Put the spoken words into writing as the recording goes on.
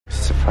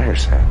fire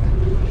sale.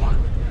 What?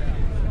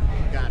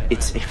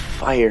 It's a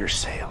fire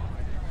sale.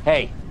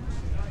 Hey,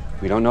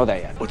 we don't know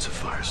that yet. What's a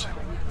fire sale?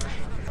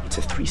 It's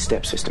a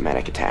 3-step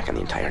systematic attack on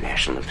the entire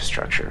national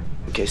infrastructure.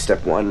 Okay,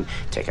 step 1,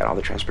 take out all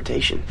the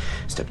transportation.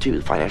 Step 2,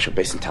 the financial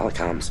base and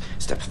telecoms.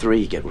 Step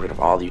 3, get rid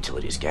of all the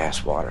utilities,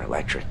 gas, water,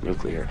 electric,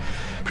 nuclear,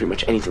 pretty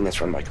much anything that's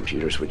run by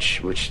computers,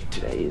 which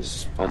today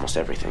is almost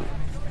everything.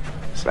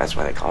 So that's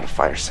why they call it a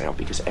fire sale,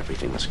 because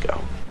everything must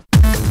go.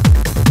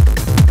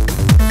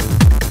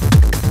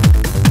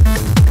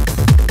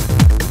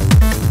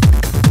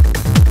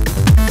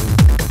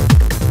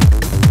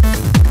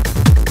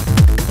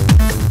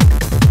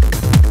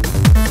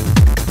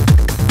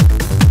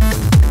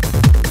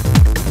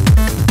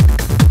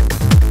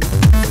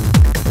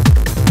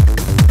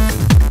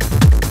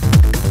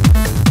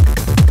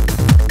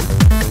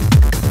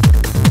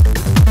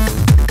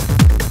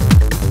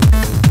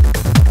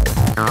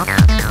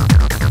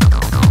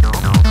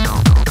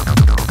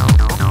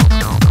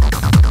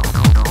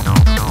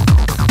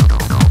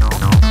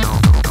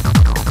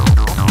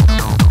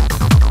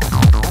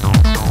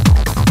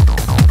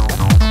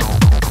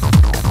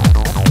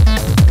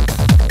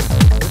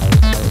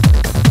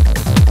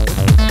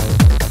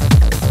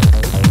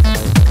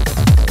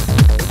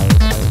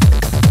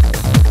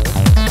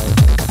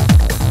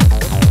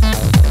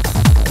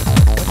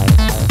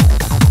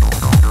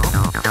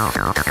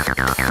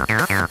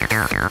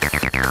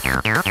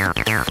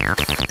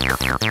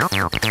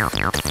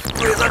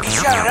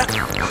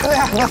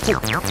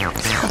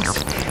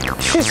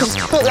 She just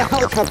killed a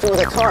helicopter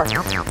with a car.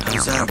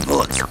 How's that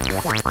bullets?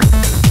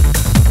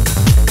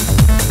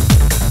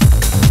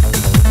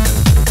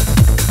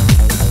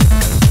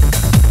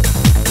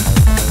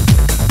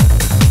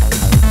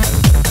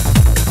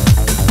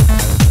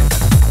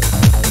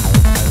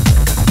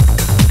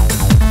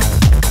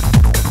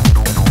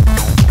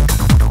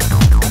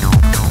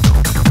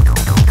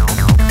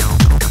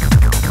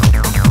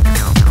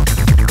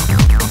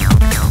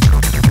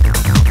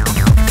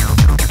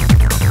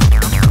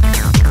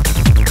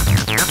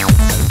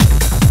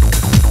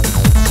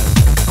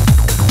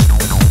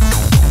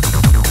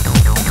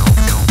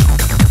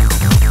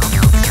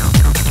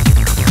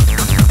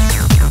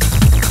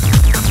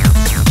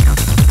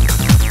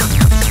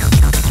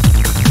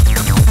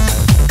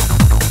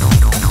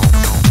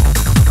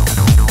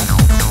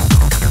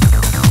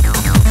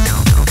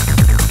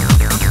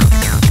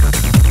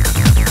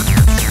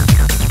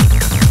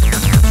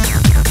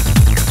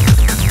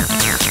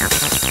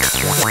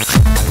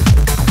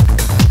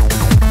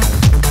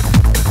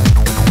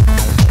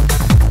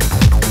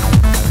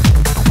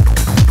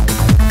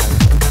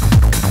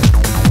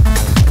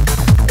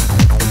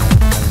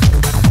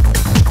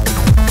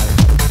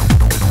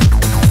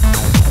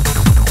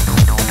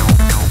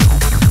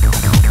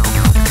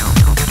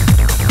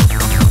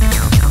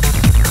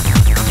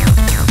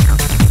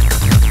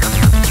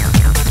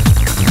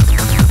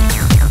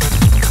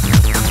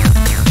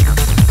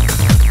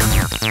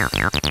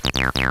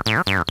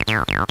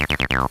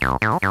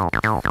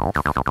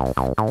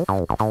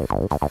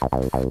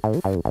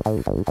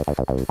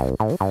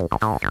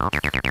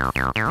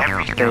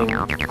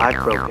 Everything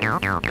I've broken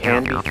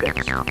can be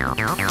fixed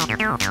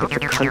if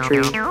the country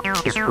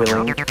is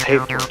willing to pay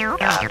for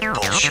it.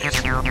 Bullshit.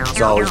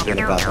 It's always been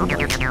about the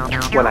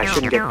money. When I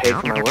shouldn't get paid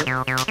for my work?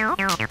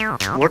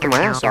 I'm working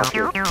my ass off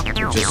here.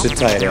 Just sit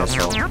tight,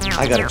 asshole.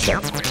 I got a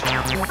check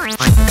for you.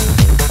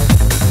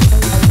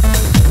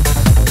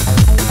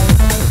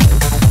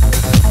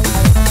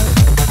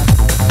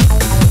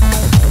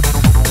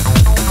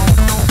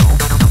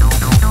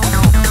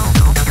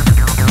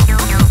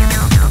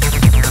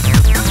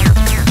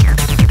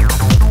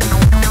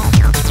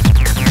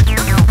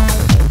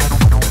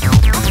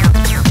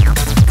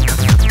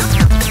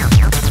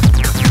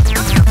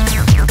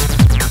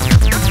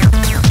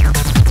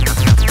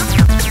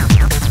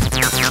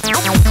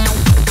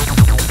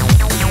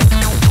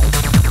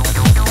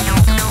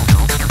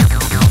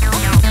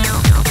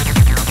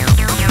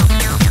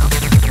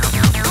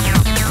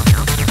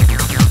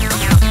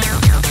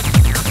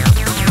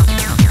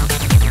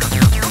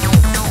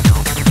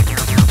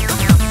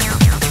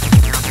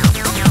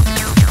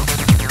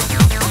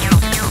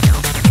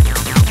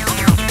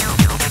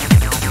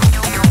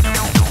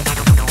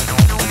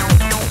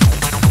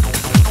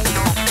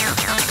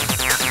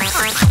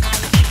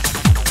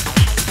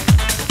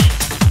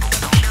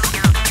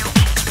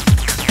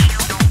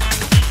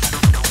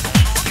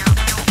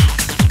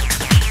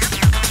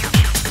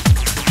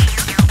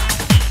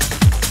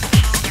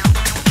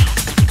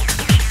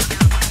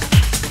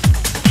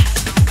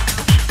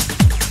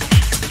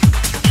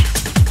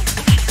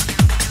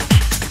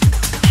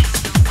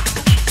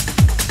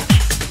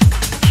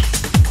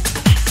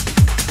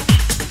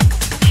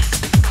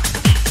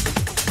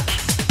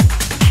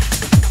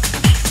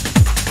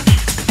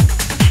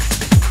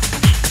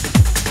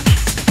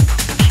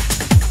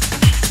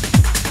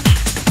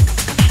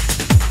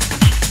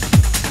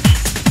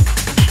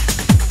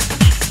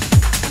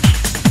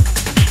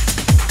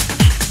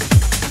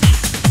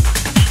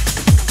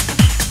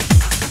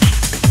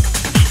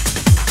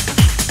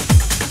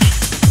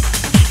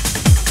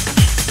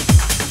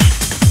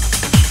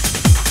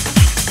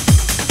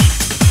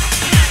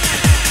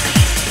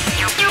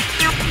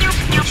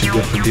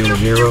 being a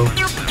hero?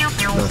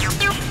 Nothing.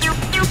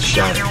 Get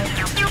shot at.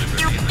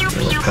 A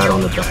little pat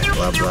on the back,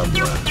 blah, blah,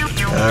 blah.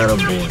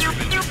 Attaboy.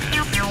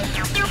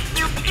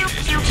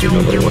 See,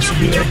 nobody wants to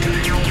be that guy.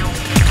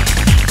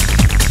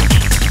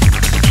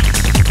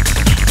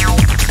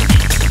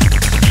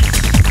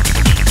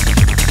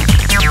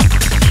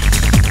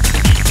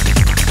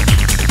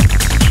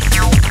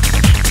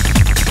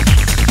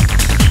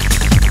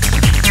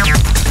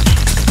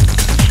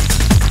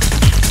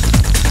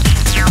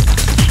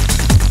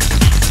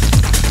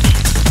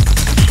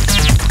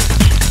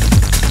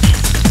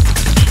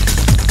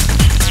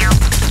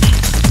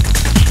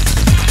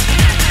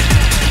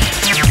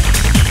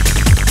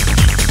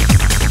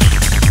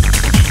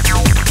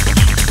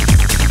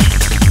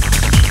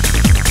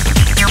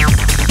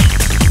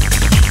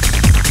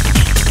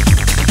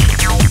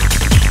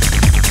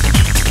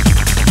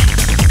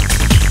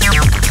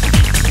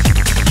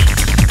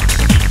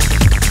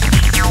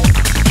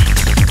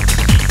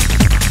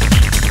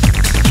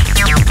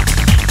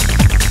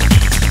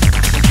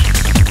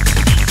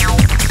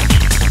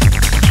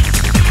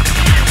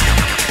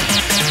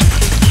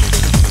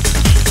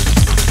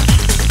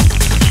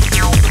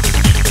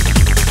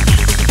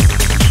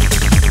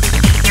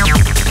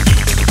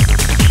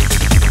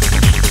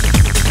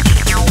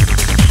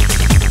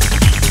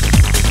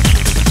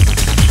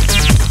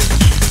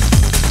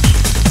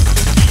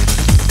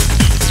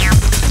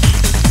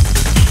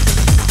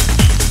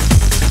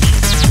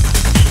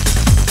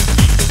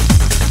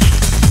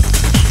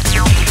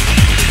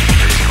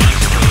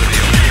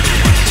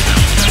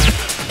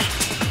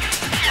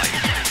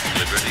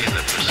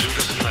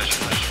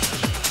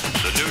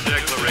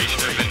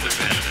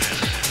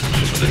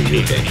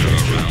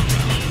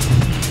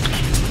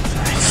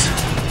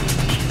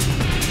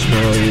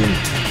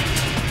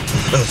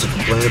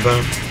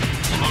 About?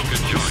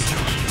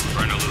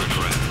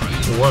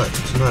 What?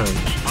 It's not.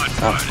 It's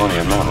not funny.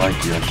 I'm not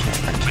like you. I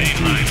can't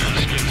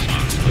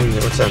do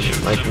it. What's that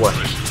mean? Like what?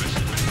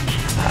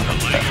 I'm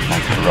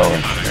not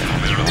heroic.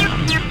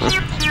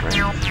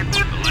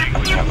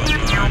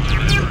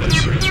 Nobody's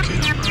serious,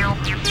 kid.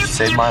 You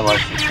saved my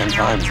life 10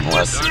 times in the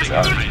last 6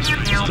 hours.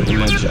 Just doing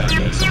my job,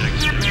 that's all.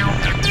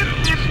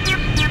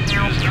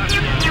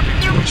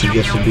 What you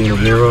get for being a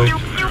hero?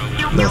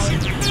 Nothing.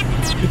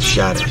 Get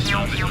shot at.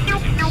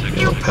 A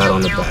little pat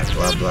on the back,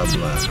 blah, blah,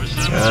 blah.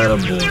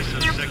 Attaboy.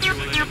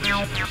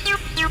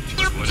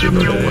 See,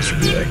 nobody wants to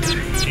be that guy.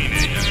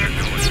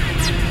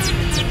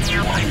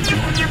 Why are you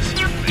doing this?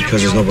 Because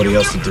there's nobody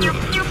else to do it.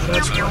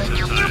 That's why.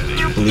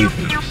 Believe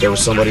me, if there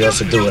was somebody else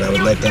to do it, I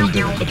would let them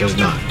do it, but there's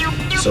not.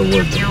 So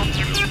we're doing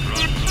it.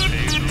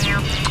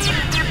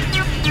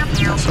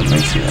 That's what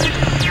makes you that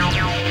guy.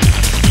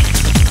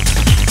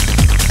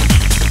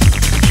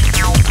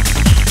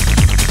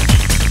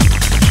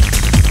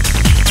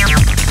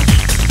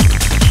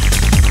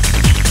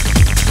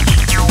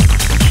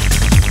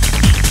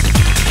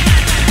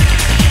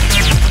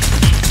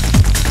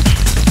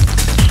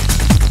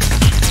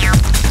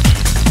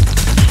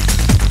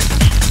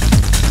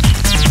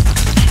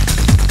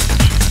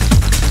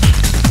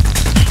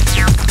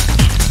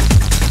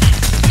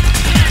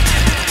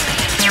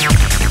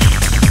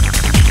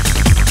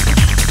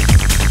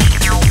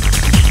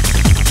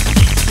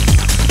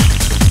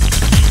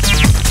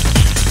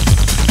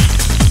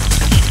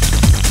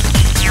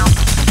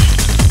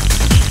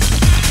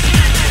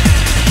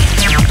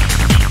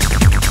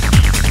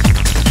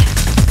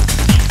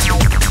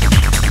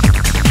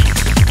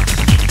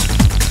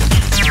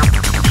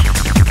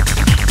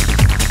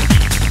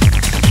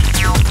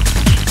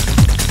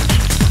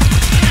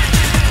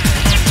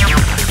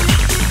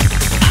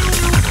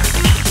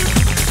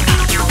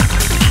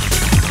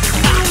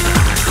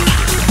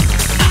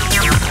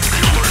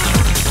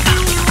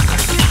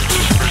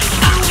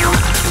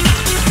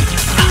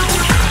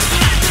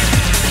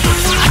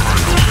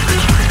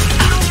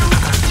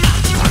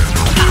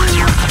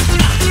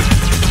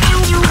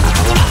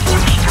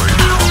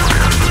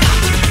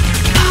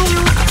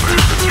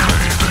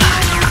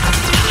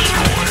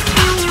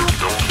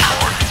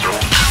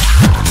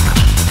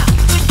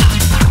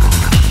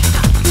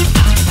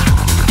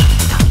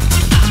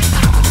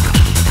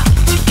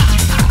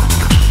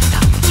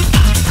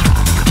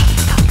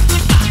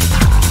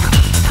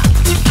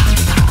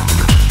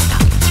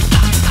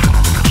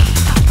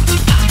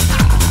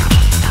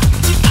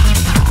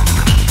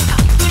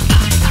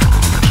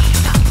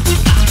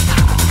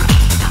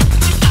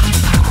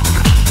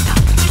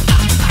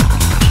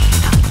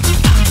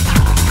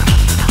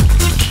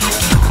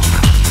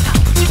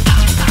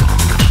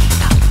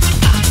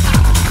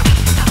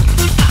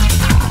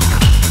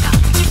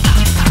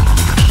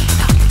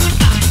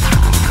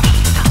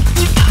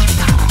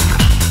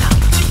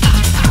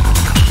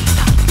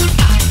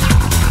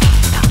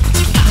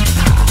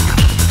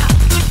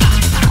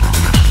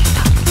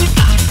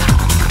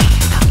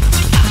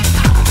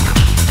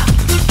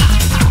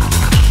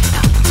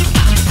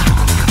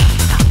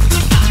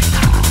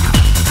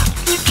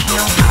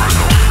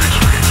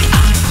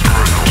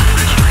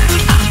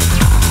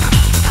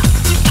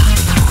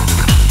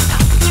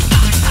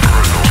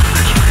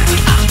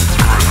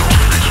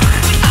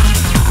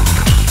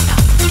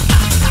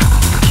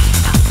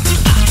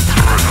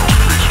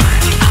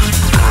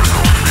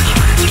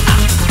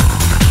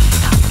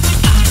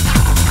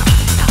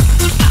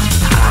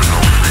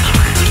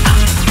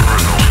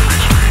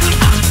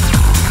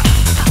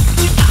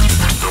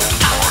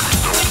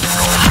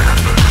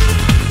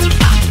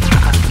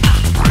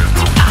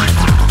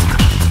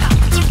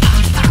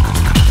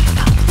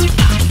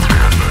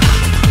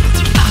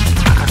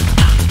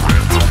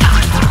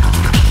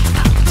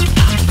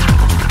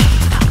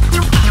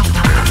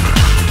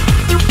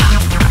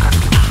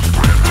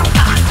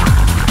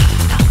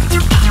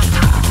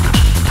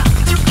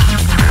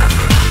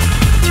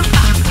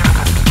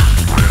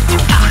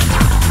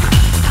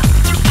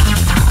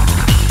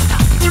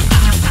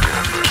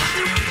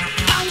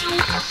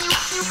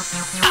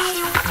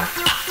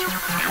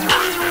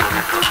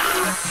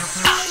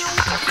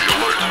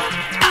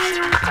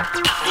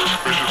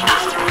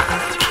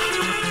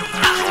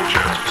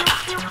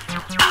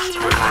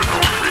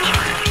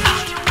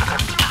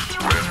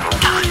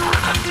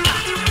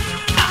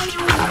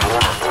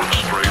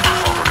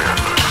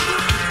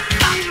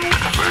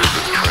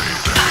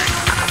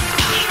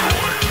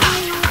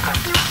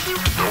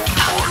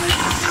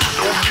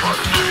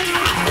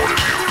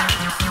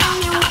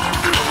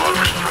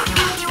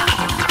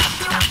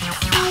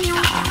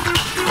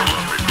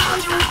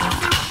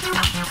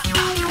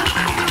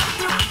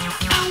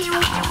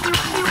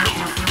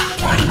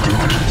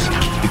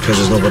 Because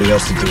there's nobody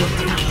else to do it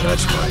right now,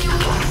 that's why.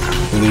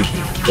 Believe me,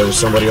 if there was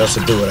somebody else to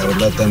do it, I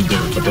would let them do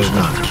it, but there's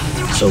not.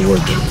 So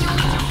we're doing it.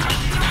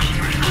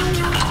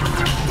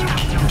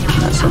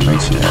 That's what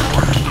makes you that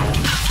kind.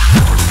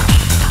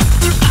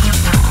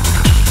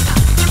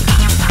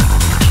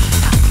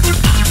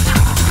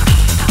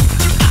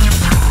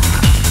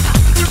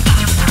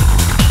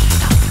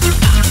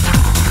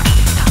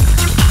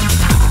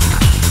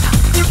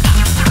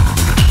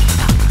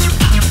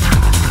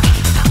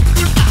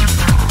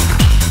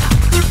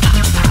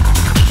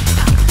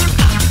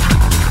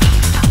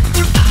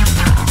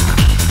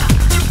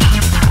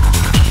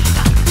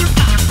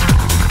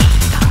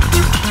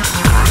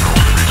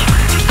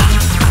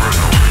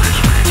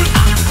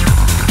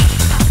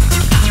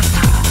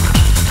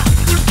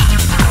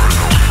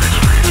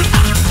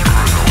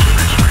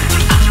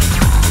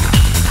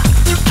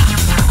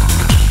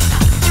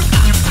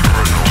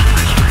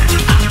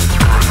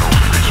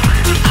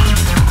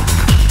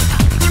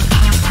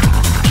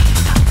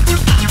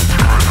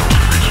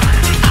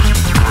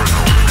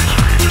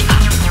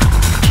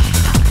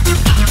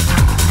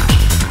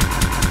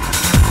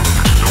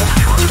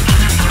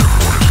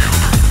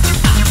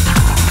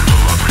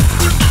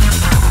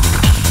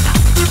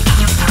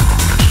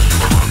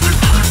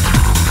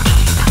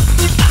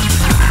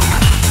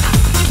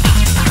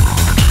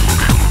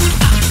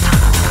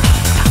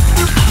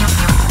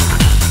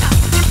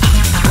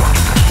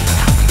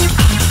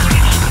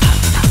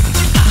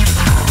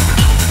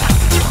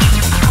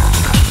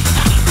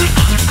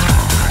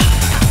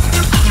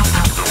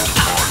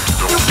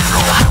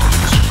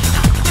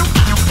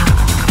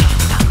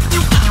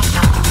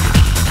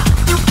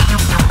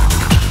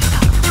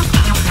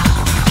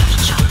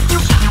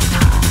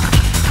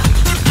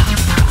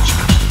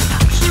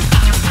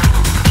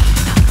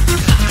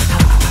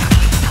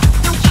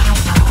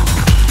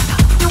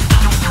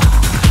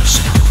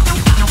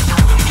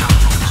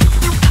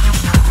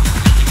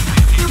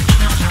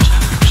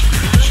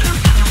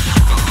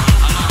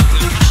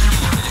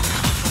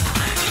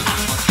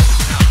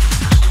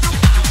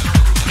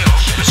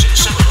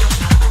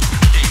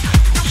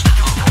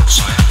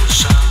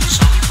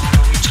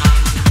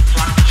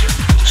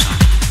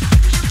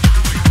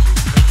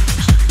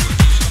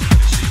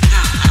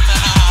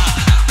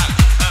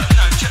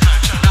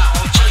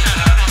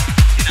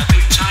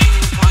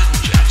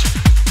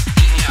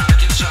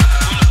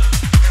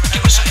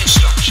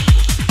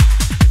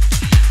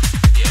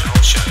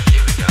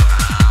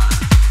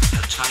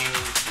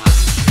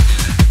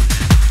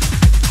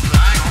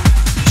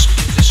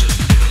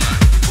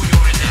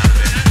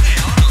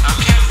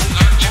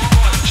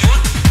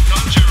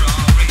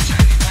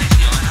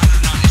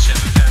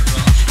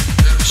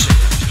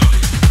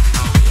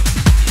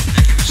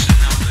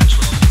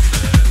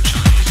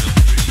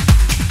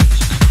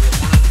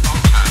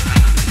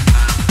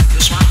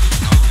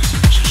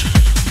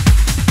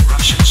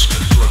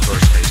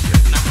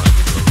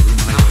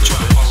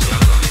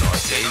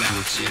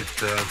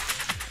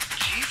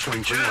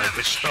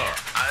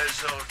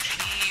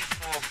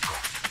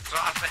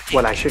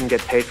 What, I shouldn't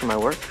get paid for my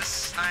work?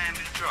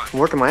 I'm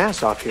working my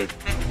ass off here.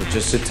 Well,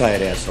 just sit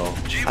tight, asshole.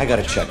 I got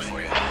a check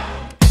for you.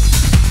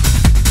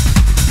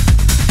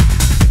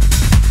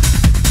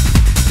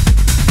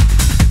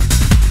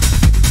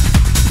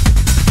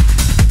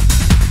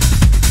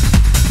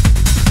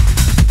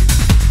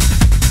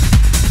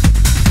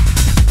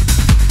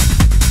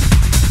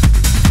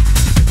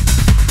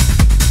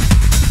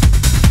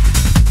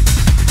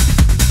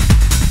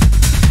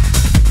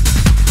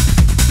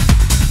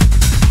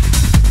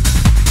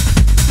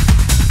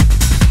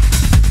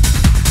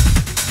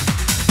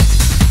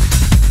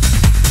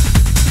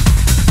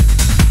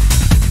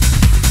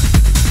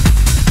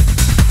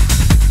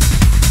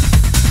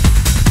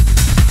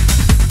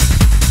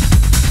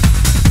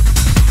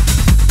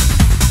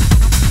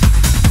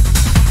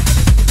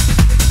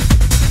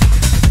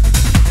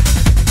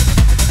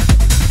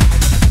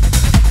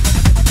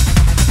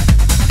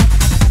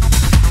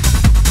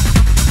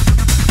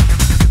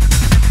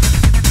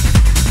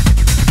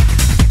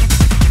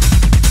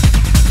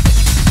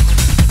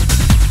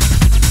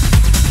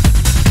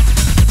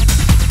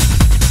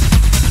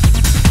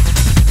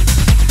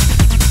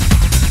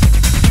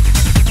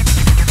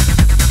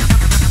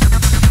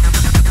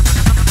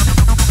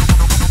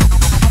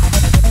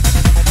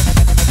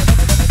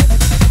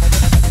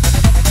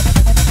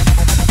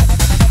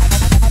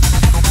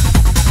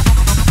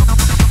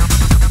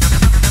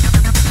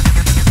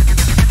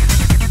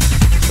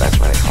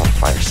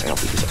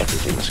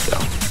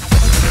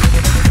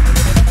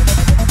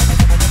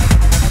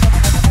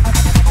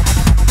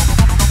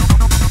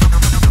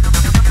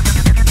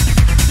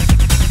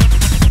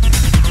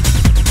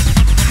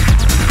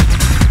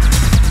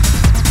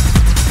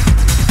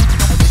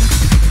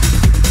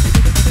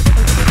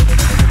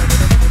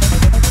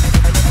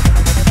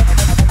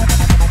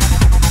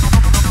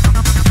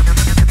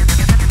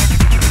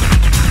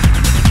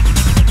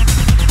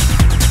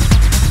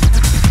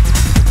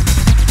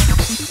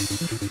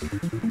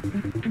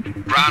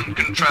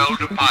 control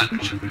to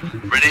pilot.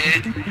 Ready?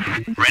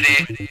 Ready.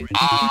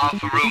 R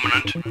for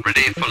ruminant.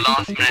 Ready for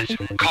last minute.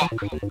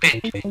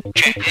 Cockpit.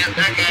 Check. Yes,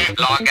 okay.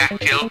 Log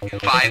actil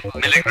 5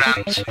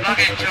 milligrams. Log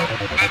actil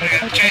 5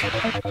 milligrams. Check.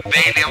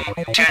 Valium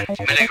 10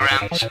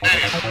 milligrams.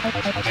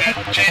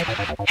 Check.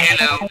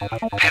 Halo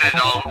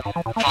Peridol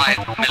 5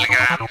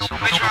 milligrams.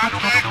 Which one?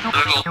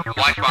 Little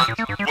white ones.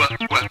 Work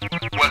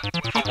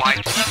for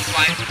white.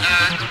 White.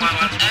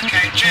 One.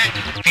 Okay, check.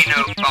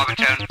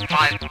 Phenobarbital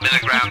 5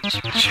 milligrams.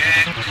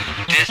 Check.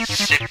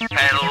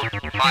 Discipel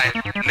 5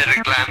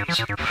 milligrams.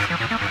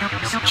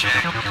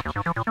 Check.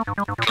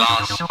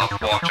 Glass of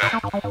water.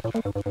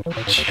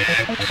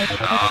 Check.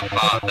 Our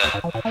father,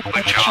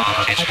 which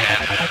art is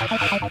heaven.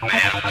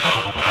 Mea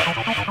culpa.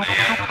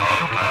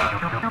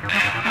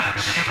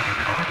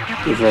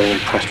 You're very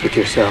impressed with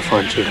yourself,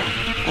 aren't you?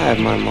 I have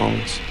my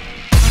moments.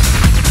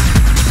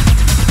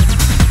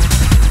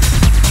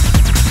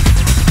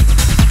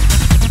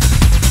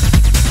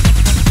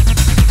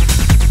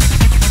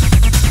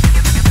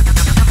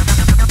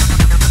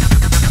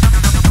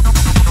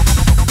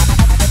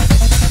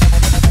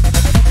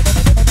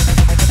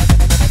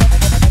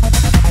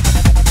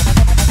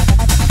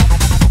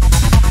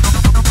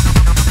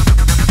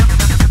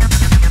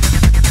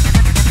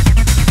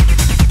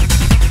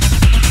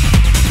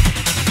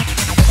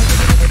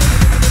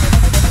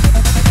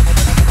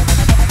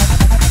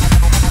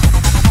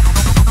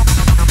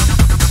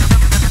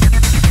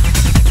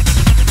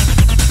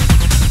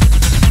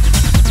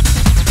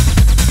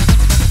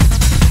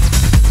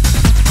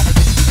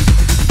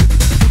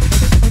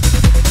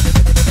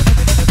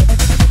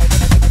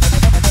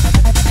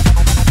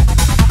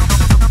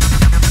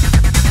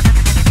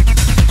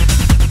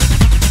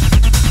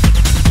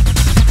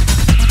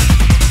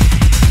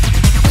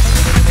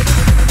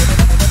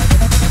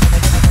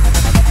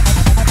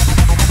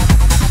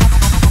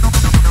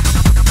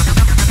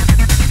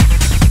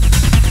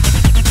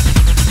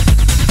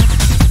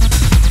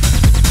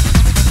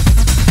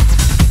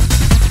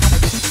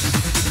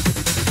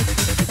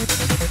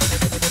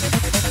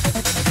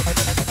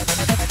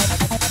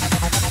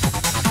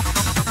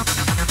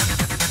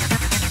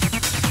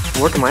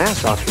 Working my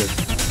ass off here.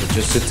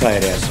 Just sit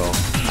tight, asshole.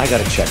 I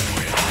gotta check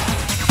for you.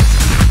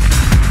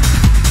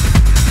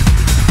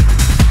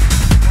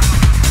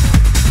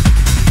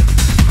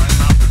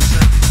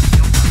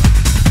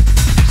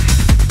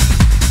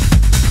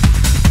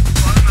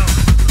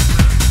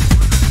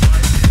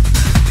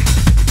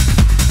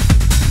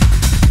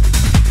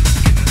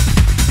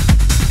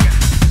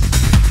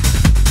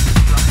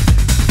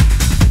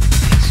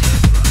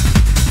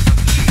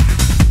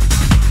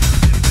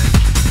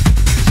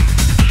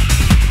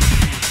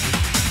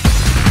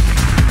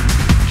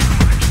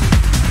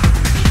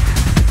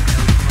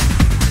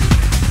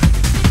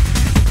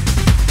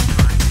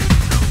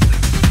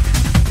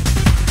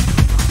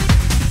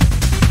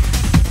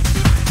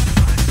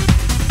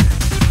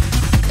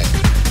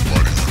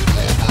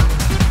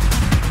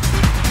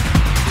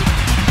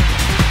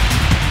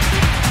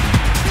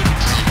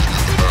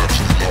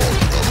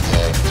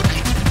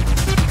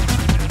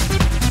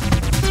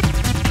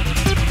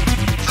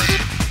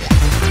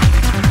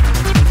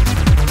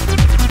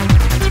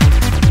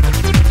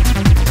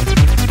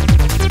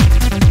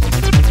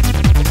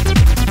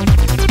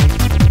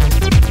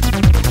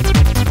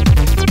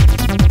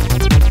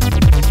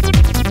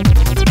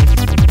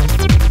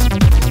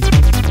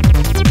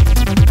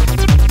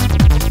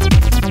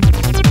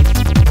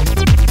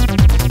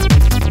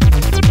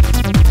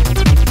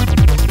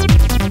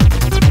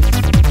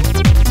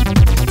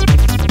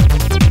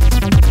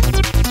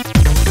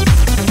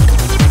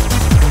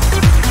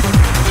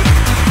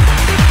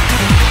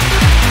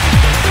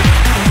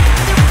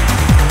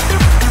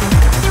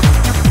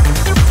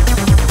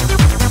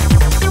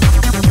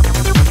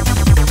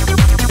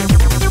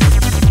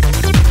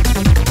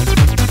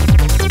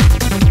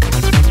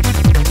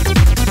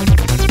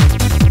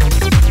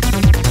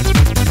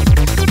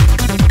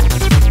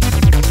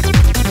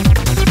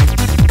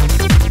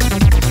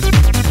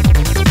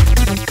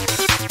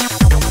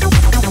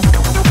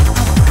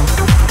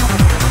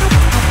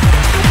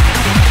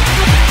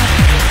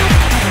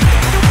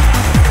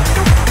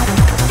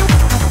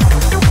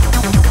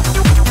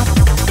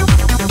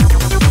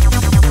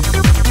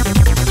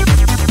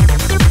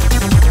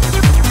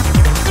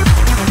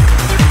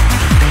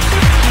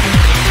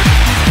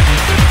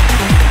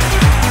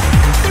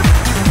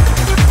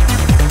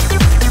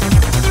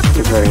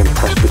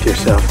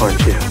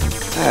 Aren't you?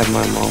 I have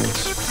my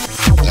moments.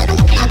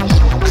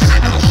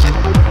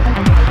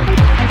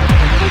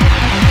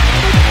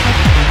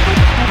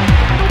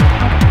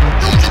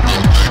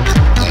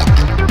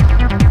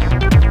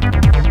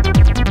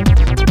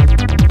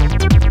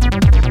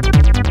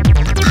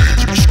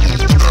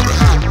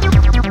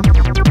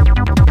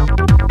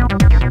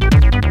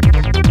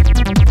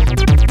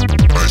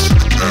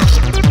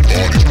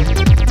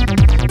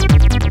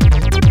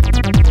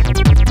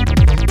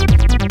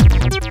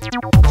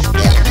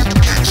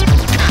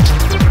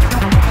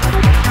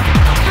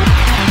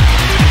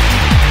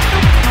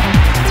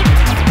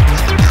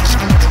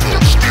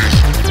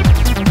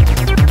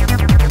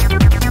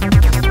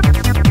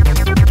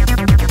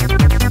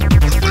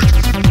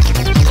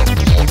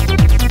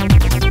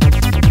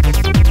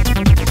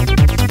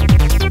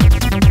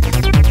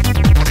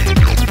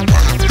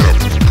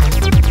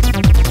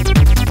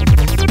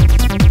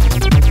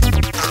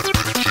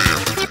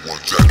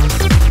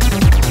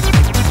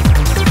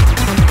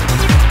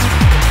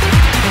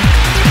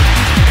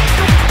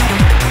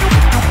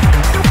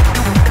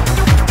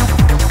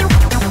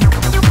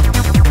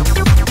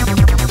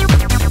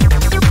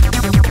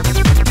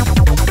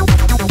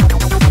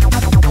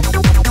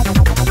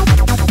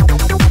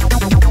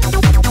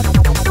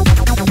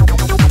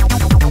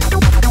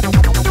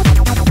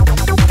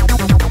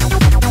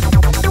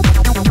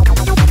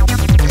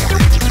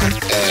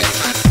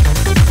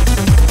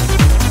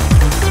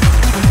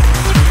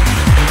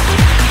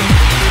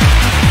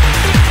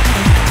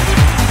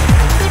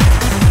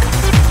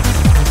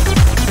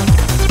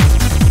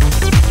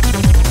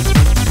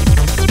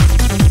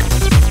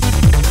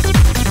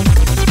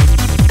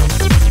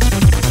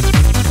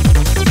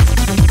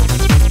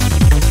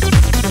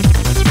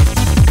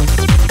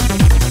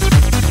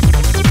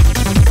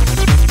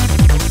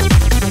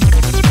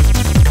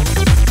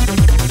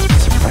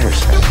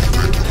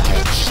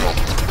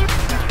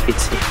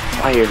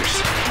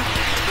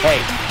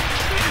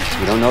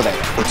 know that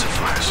yet. What's a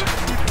fire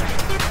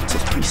sale? It's a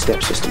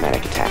three-step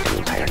systematic attack on the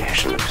entire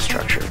national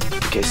infrastructure.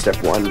 Okay,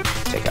 step 1,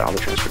 take out all the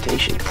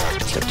transportation.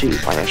 Step 2,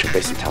 financial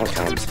base and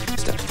telecoms.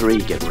 Step 3,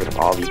 get rid of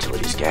all the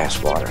utilities,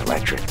 gas, water,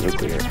 electric,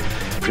 nuclear,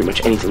 pretty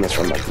much anything that's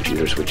run by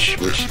computers, which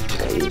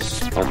today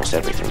is almost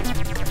everything.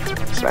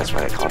 So that's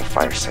why I call it a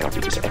fire sale,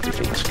 because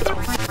everything must go.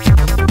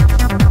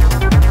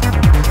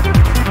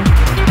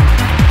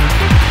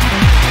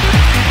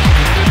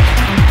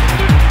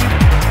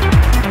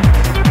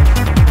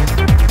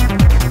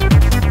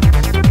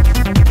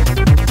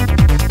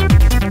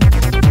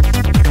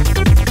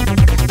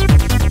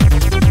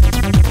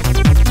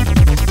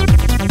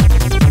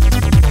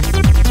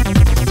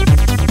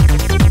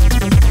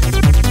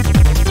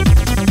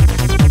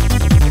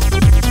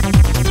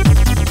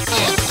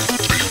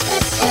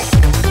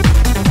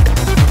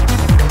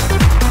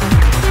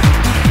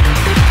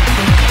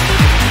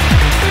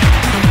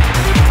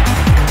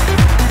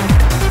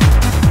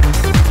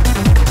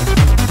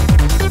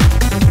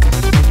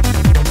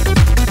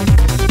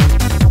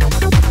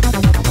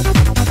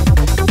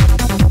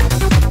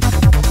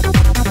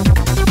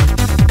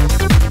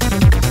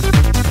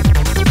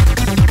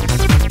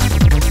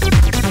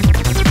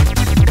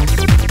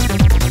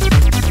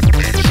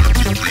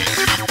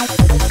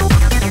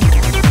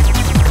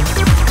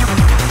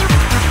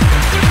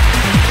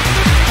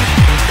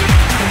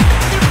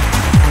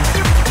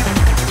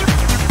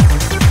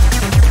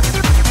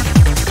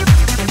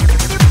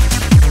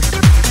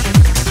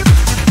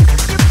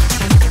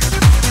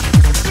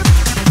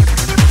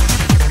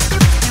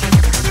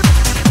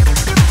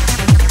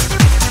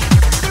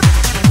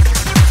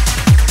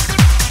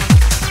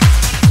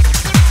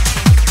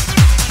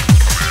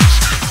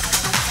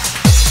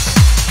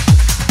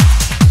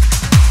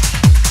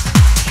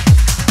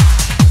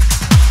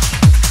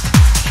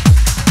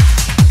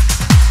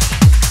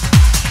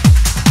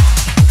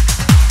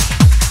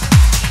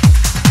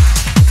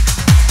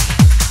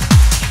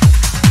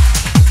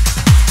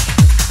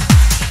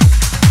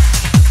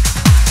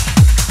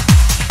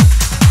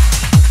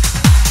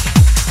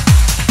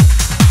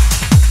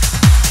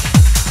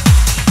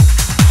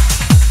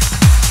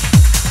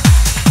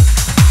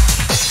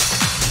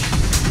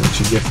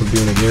 Get for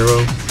being a hero?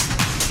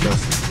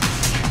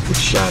 Nothing. Get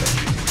shot at.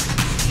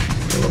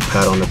 A little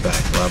pat on the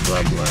back, blah,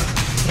 blah, blah.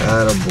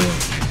 Attaboy.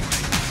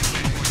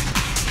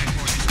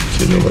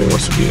 Kid, nobody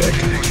wants to be that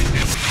guy.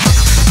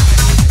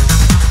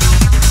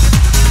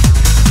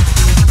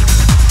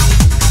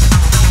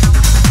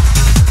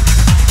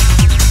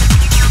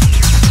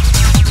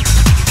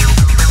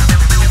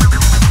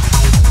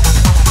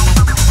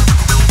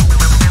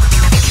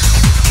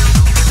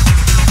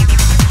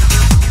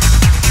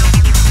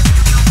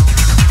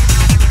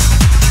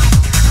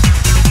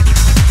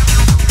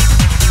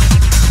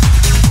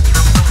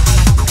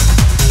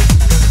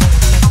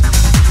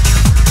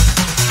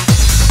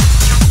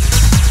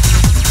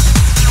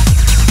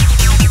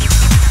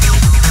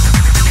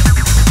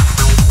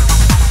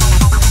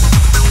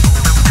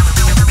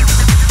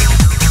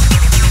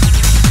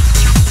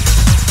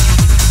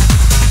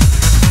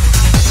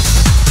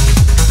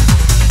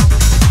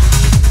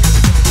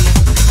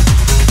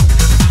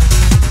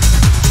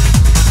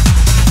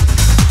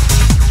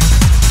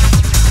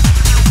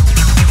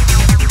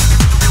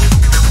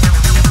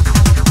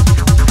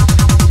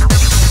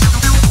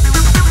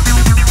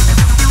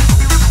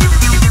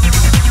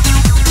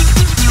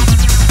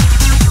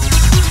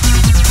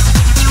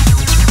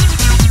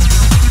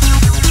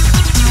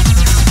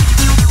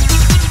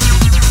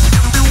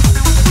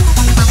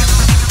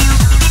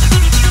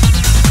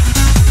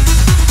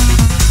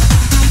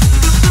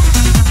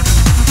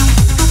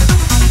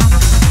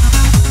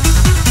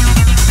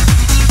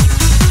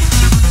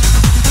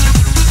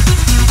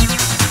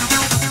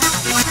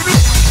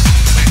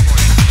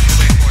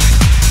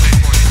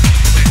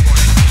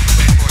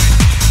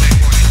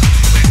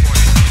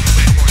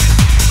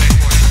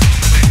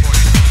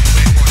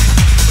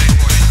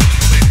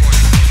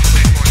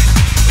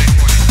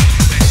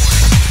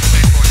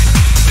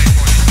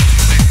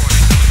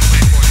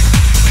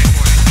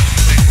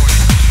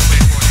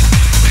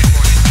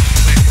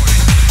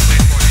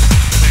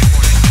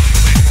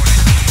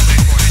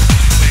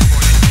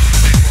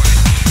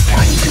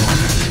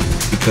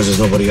 Because there's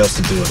nobody else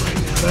to do it right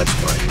now, that's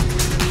why.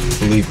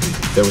 Believe me,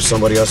 if there was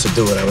somebody else to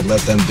do it, I would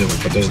let them do it,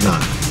 but there's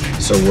not.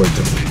 So we're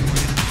doing it.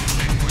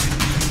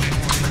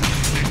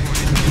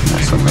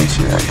 That's what makes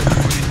you that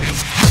guy.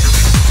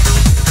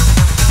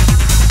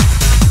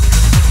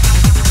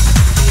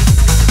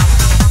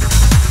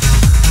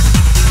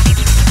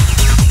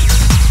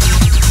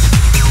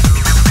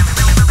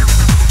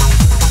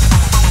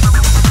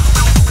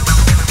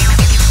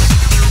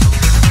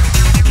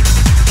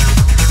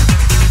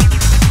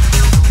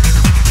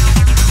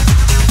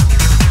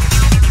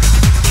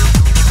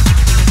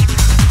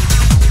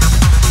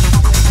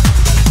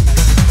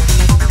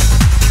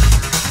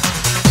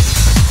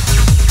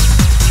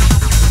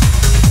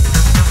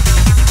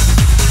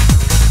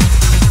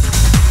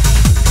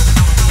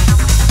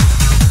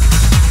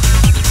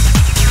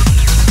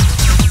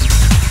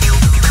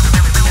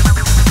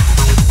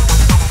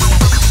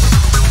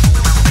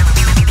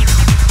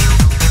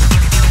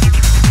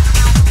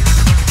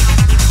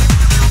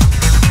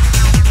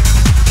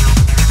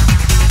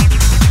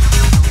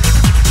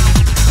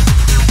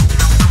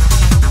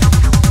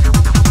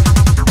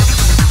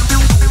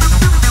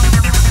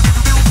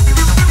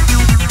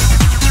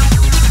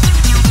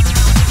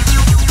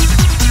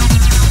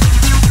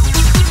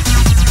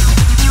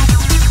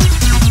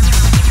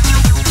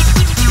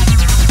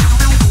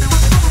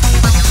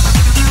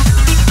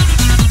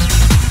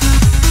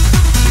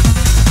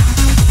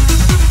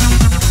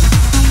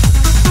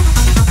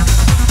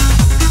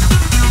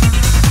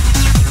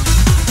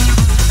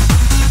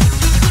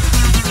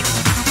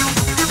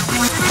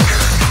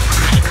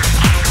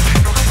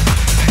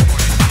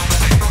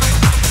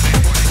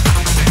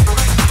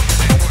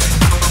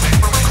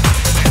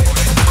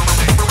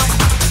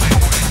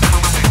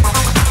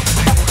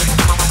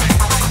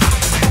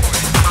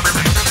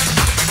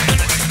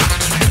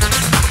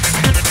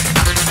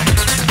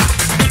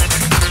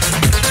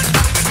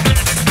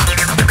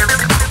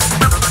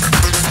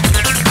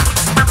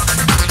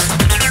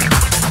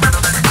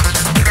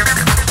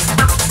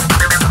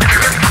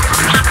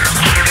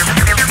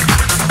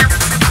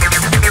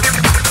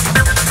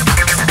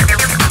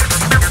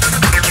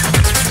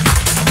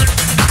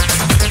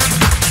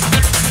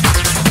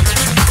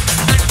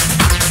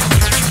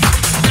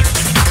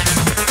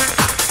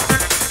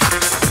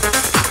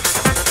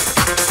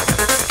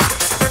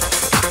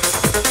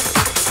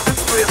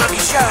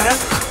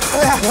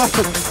 She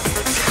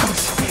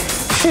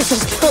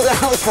just killed a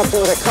helicopter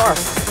with a car.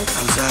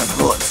 How's that,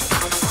 bullets?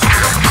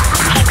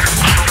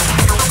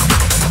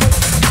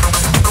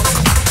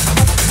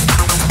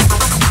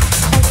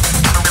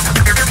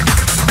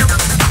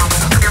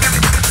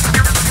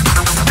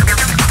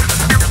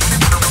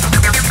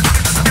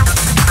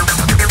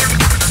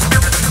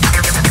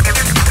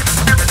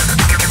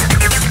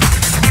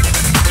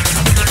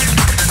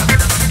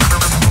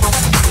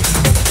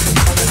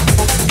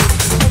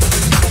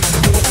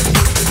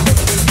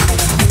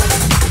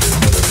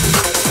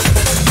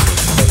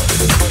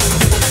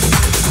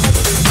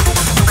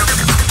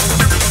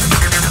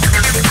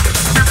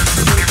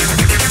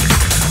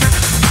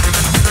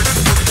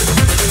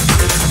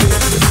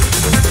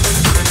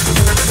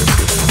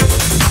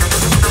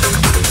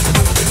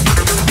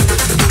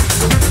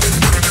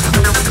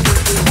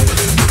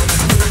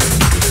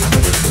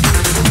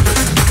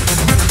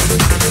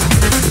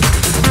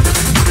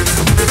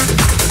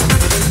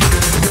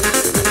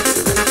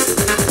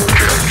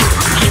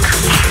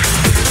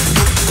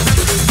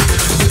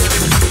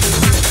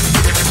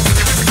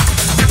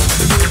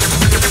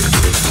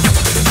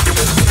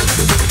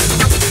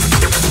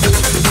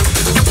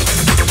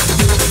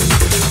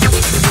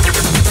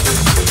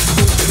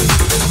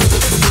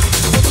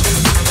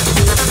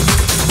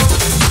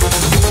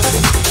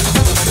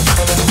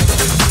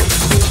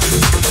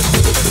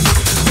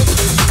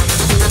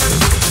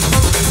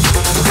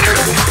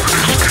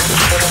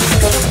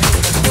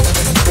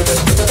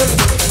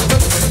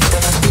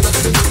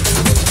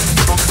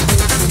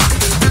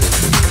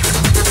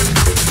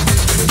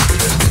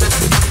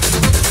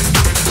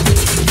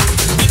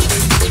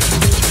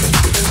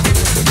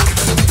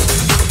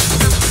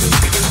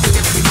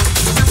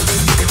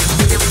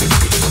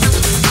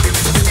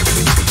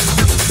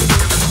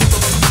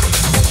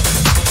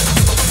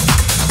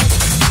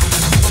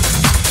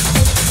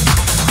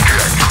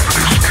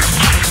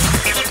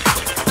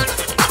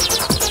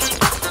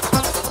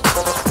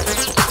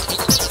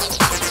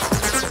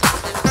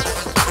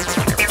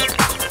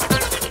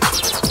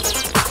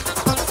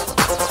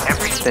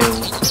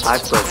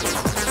 I've broken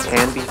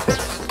can be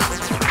fixed,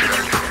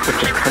 but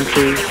the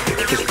country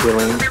is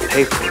willing to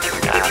pay for it.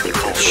 Ah,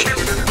 bullshit.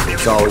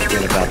 It's always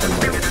been about the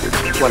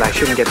money. What, I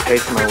shouldn't get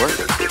paid for my work?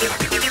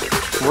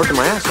 I'm working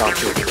my ass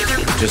off here.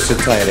 Just sit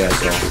tight,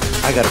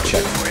 asshole. I got a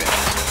check for you.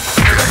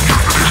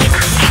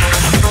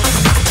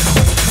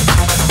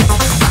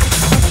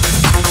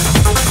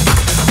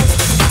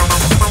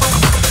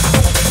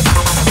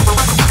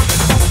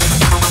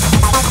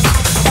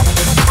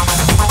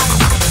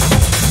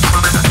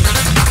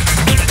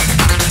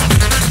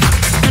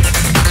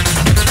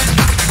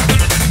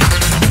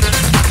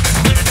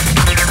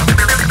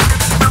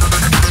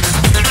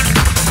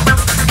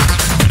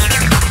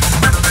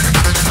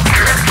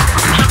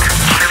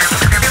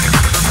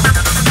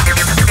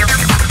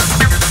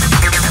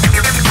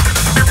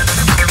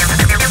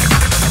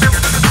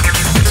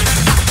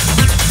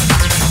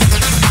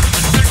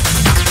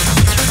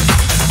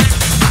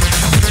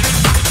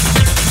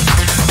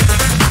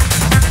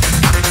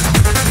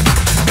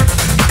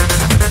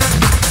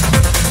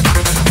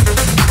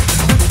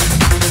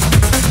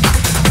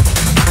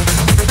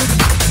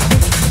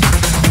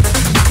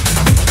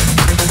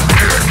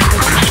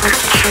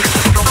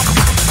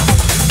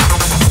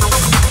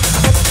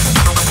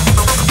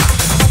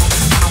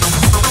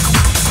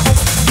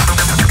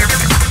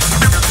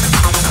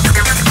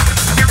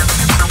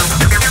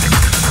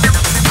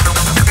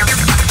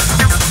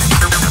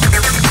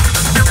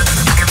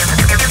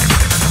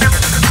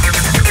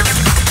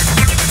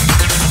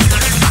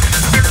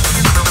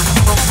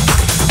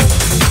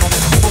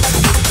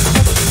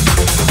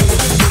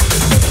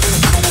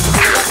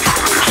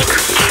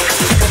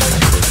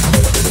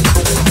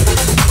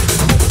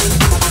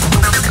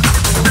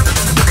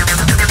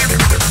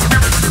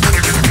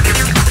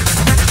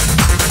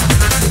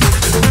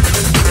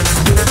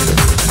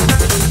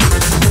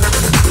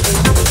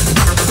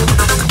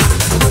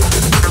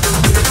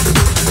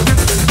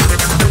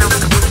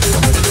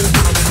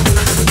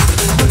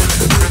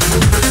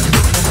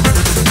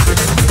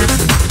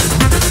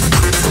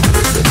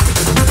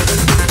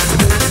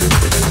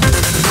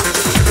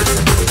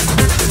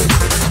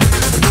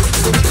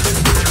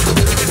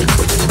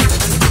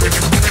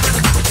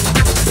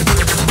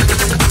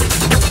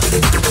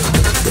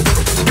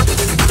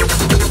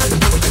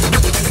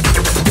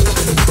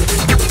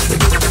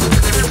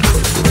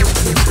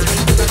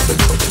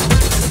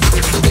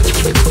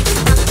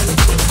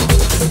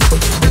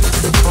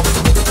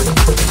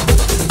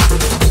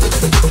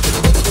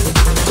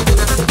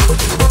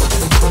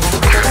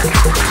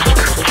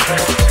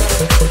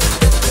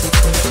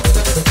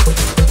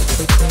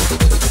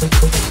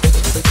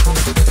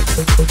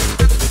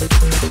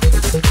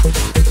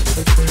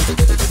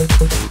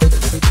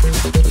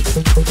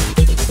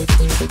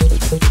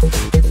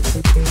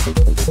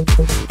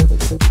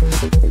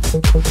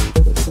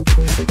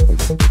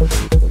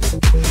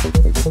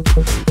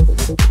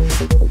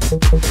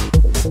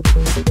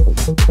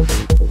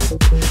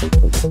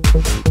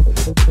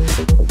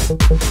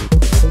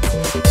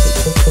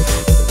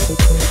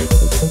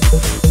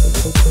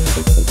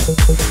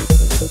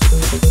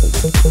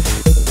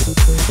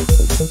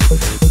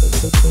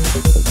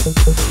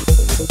 You're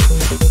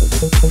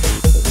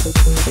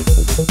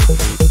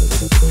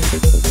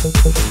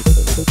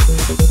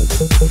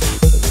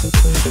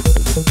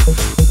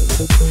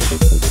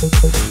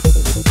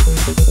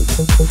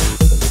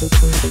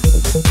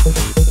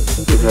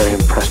very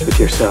impressed with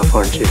yourself,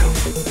 aren't you?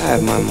 I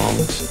have my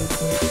moments.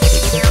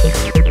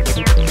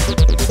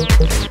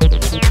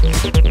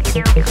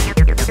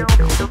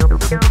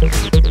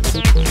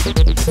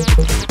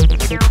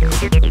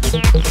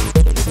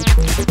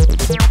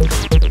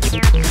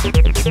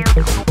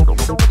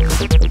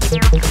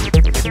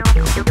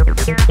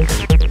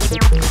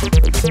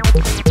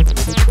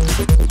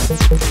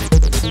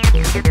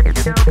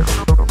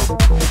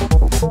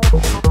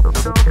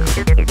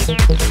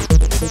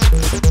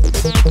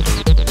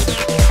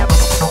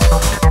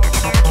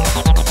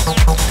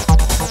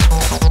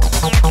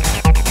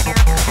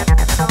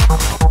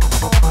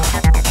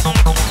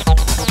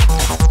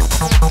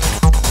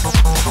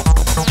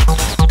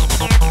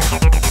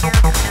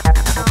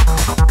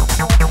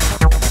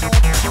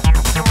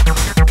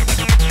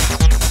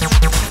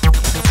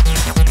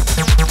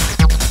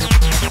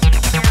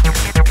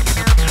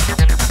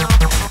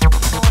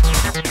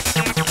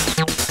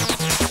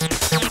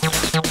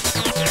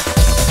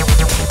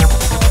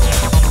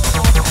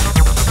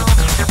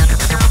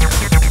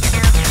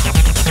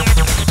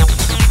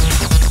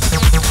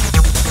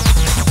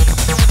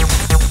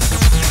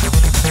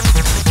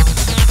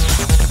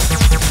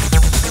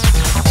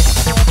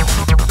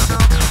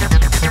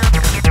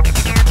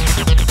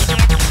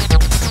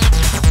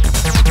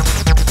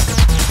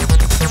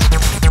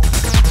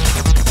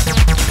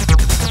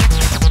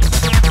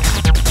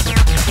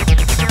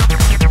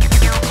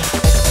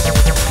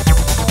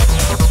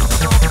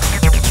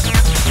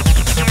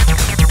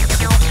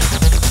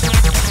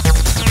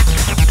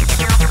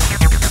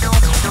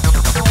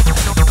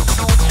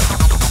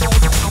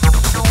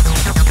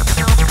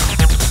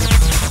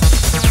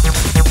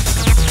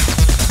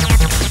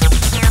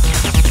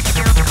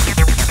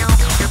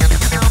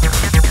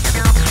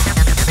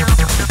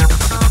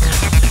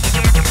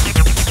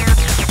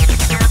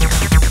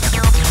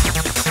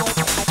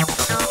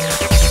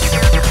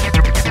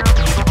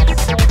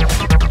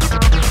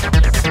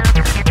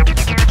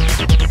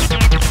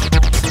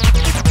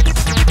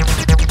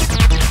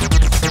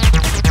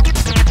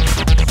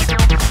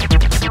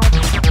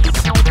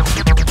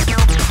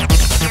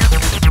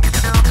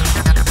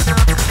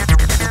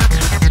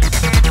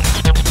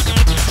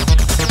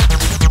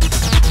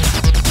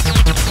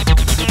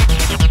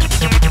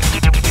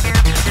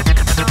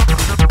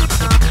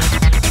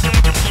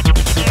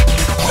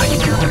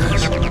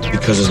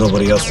 Because there's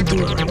nobody else to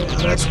do it right now,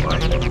 that's why.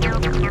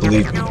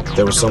 Believe me, if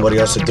there was somebody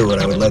else to do it,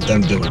 I would let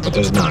them do it, but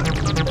there's not.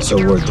 So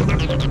we're doing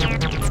it.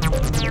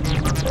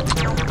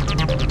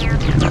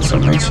 That's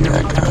what makes you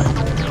that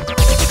guy.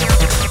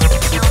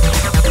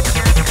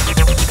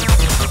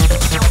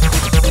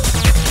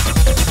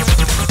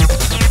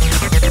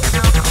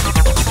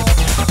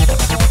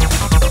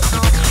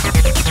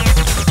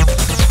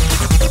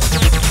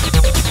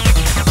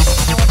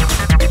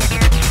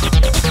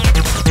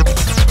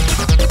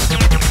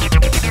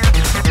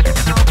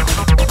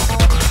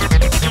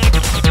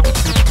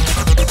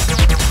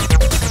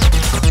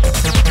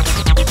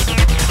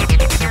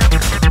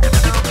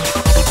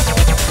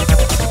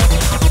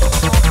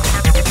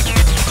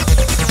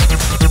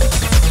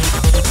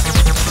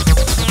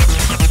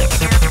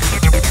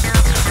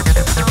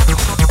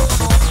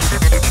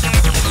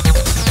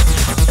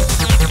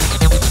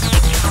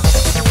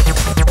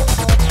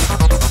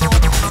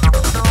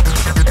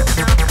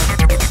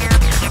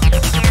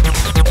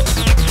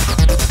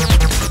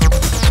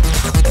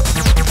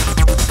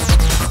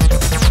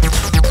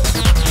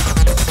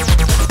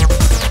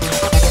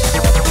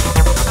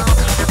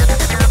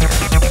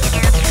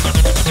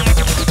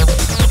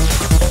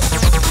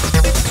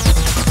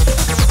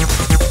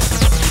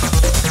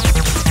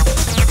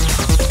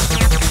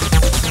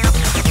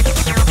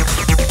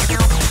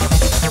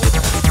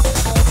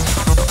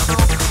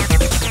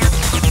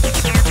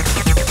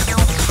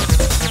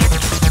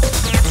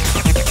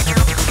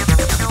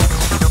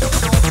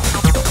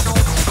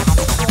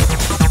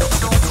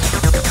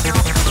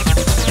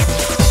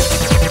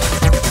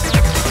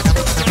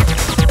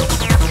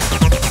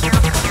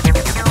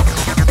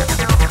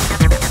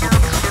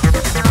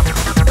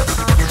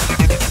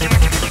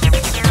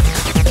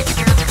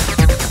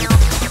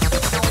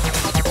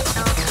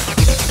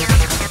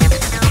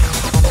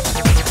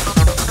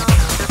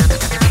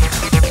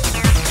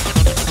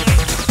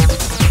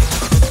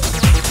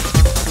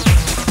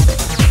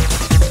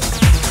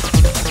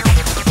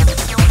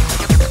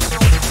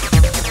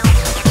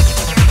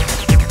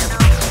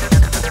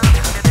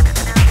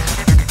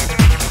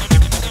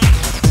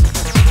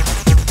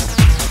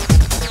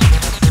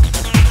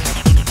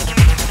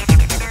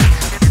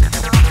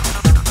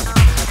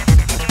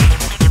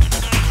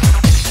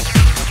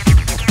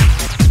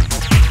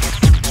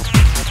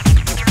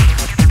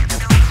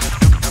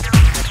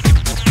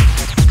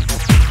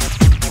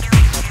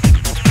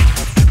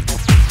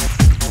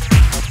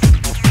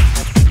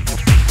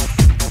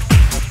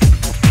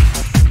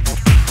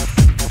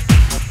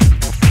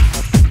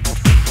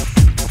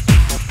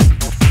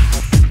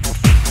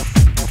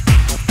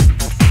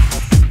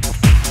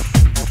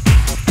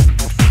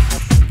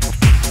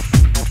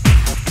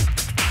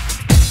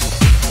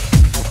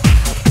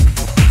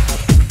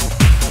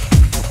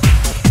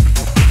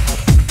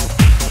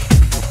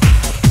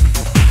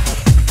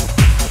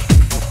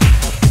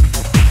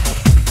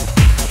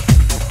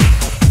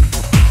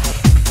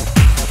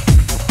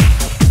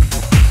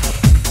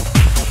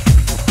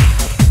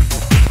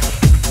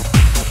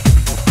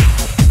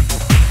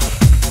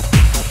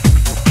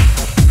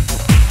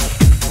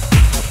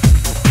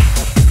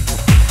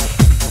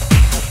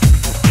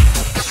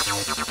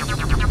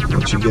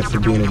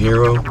 being a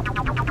hero?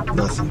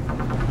 Nothing.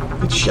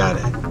 Get shot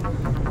at.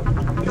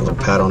 Get a little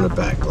pat on the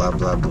back, blah,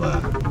 blah, blah.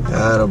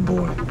 Atta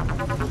boy.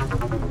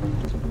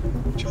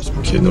 Trust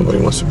me, kid, nobody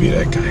wants to be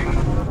that guy.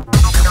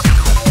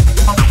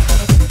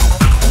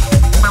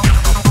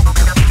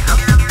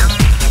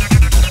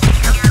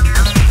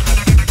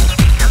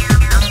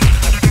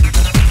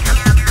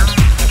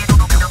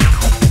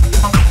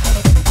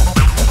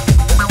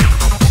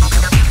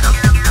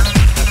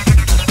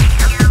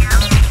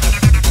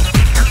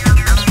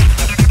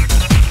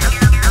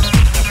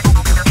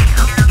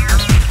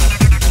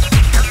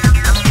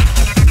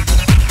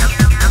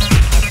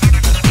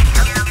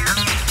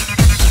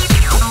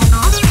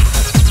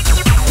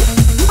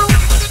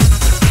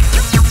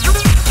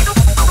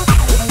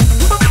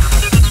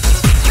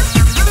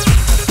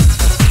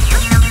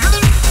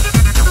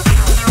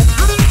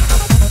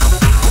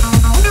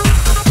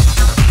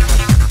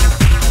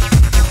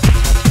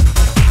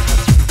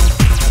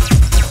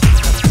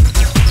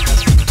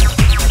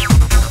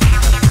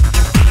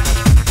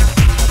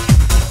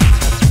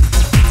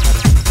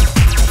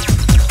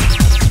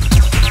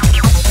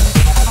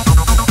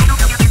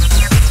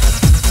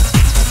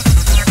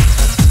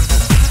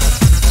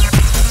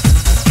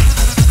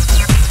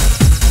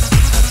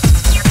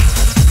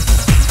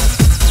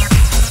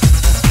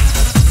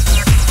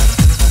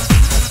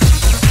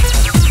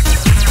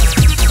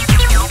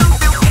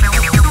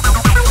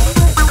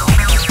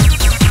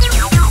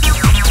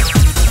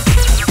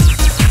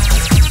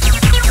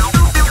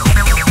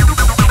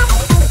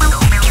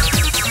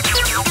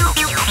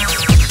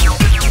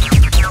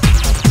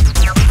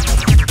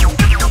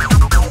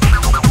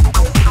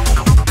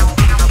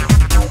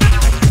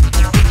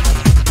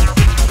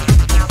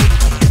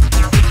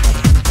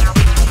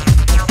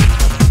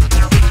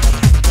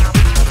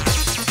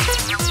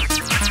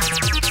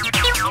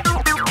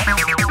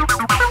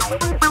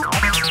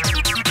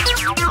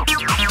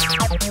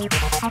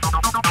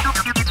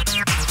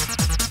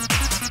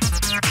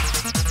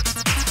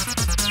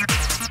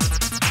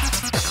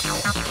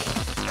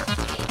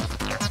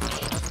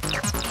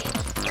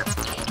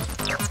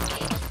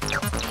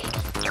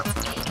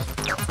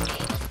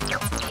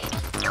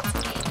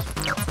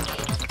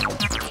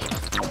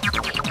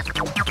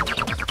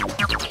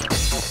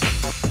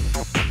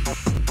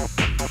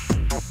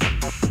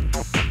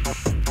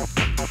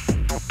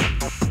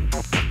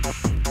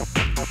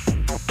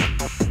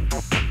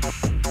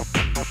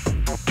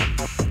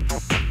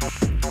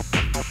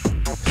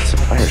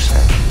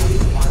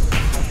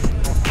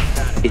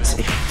 It's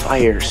a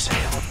fire sale.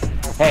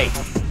 Hey,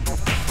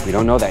 we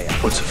don't know that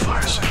yet. What's a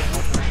fire sale?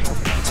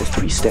 It's a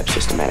three-step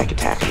systematic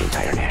attack on the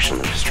entire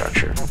national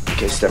infrastructure.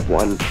 Okay, step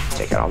one,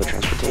 take out all the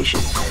transportation.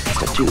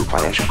 Step two,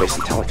 financial base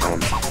and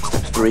telecoms.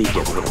 Step three,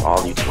 get rid of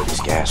all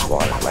utilities, gas,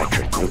 water,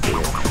 electric,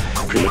 nuclear.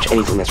 Pretty much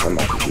anything that's run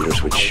by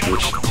computers, which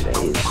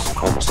today is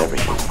almost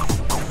everything.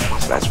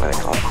 So that's why they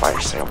call it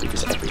fire sale,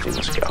 because everything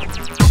must go.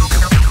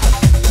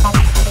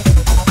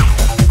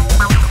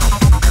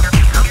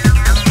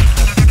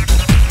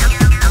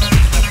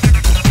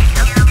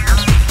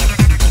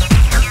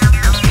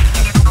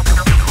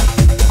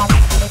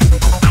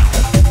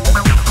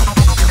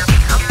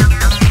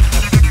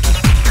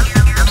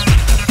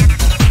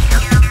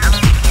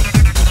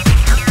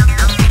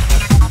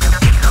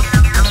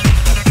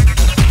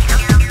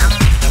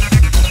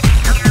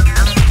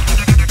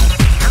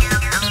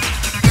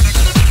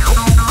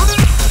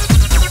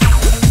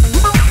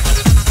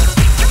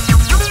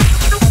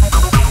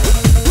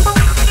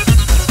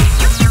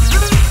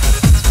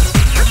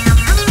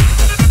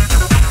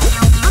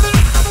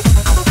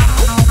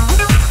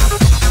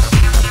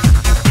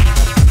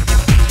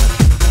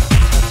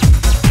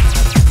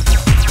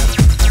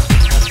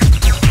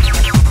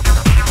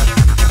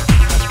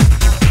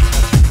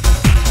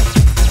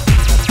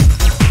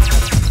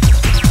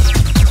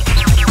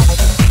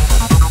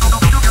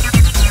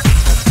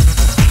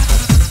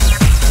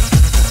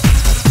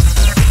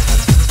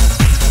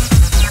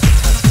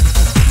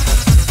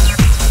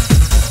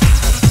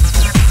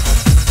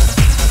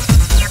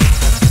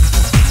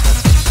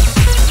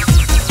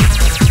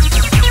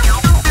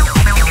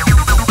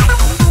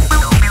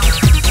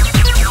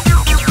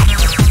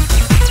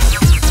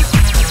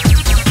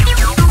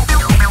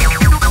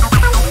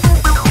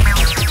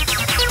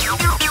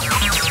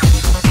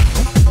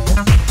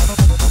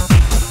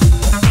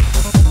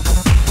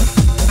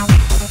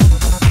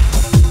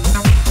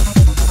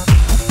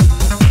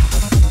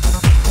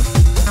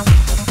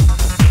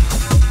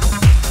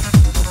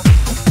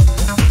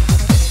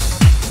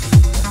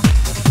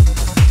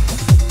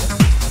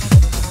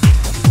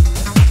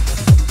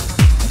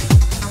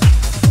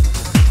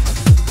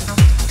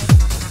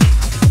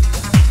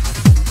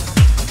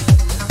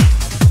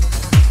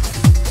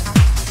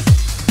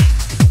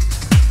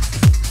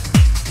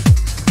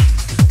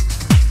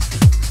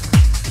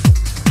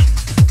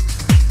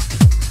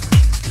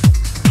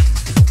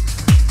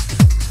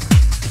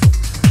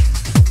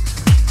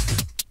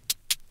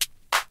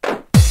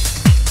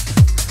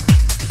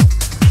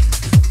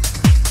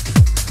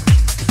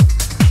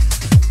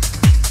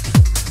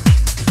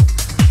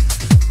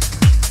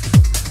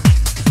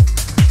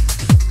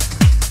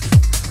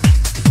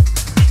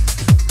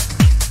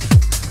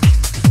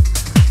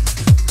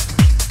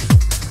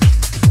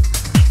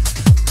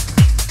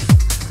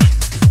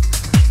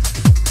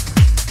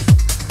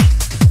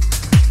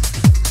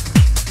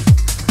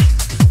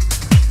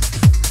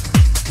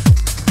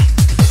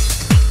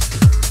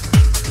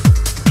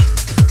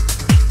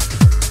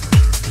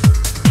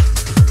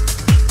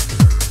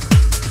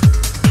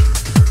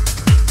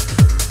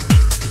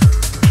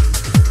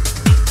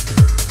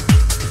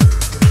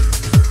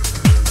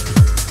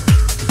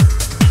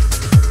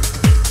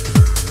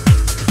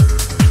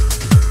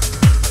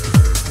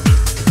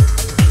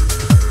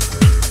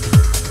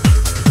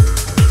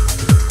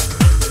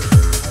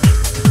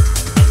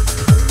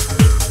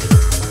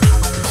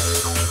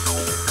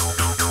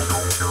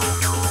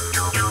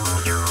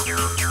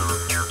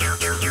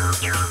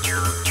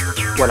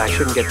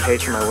 shouldn't get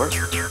paid for my work.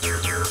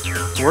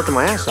 I'm working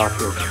my ass off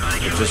here.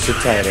 Just sit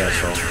tight,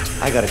 asshole.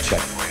 I got a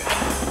check for you.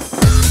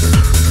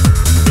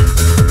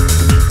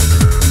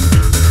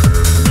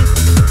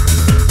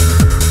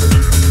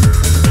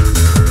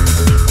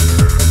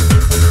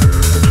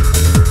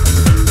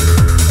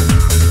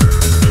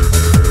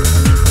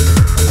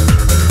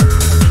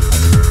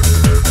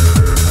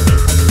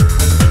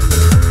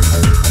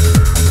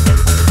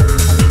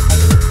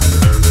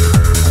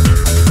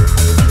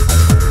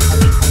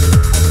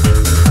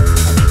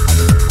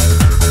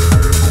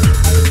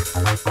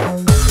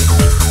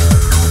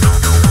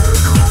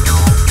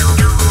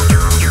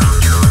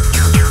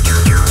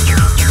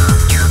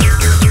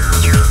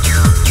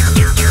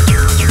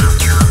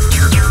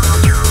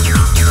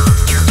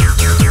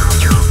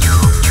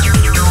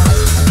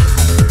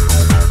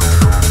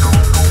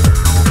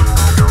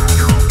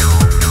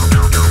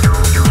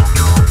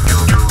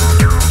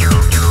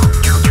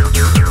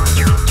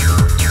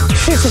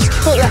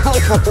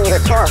 With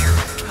a car.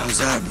 How's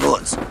that,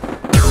 bullets?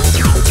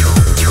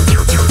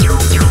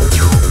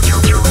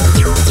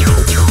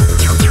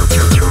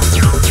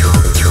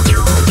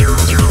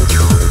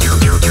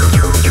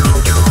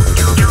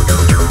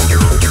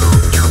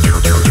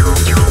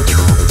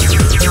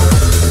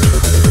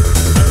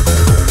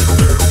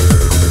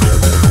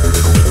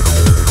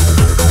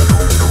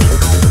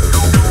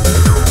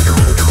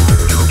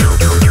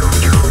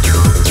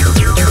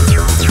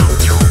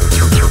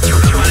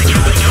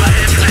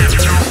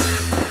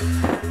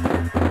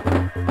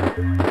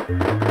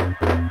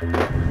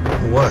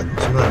 What?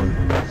 What's the matter?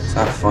 It's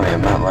not funny.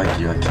 I'm not like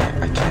you. I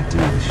can't do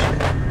this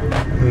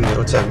shit.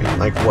 What's that mean?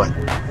 Like what?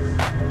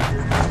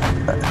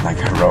 Like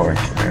heroic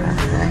and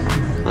everything.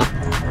 Not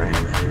brave.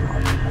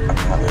 I'm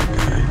not that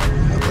guy.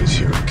 Nobody's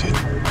hero, kid.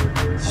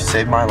 You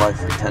saved my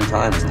life like 10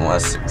 times in the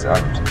last 6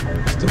 hours.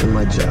 Just doing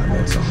my job,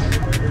 that's all.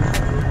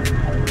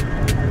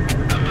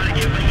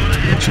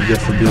 What you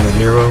get for being a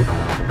hero?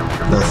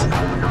 Nothing.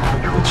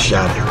 Get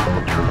shot at.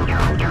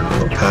 A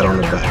little pat on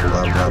the back,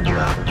 blah, blah,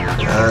 blah.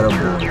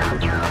 Attaboy.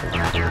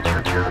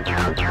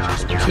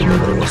 Kid,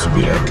 nobody wants to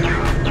be that guy.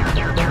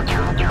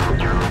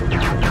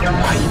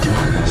 Why are you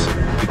doing this?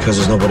 Because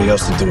there's nobody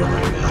else to do it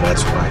right now,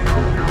 that's why.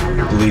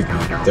 Believe me,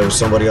 if there was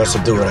somebody else to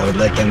do it, I would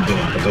let them do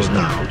it, but there's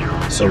not.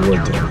 So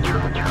we're doing it.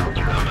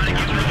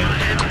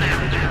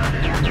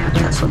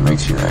 That's what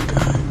makes you that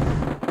guy.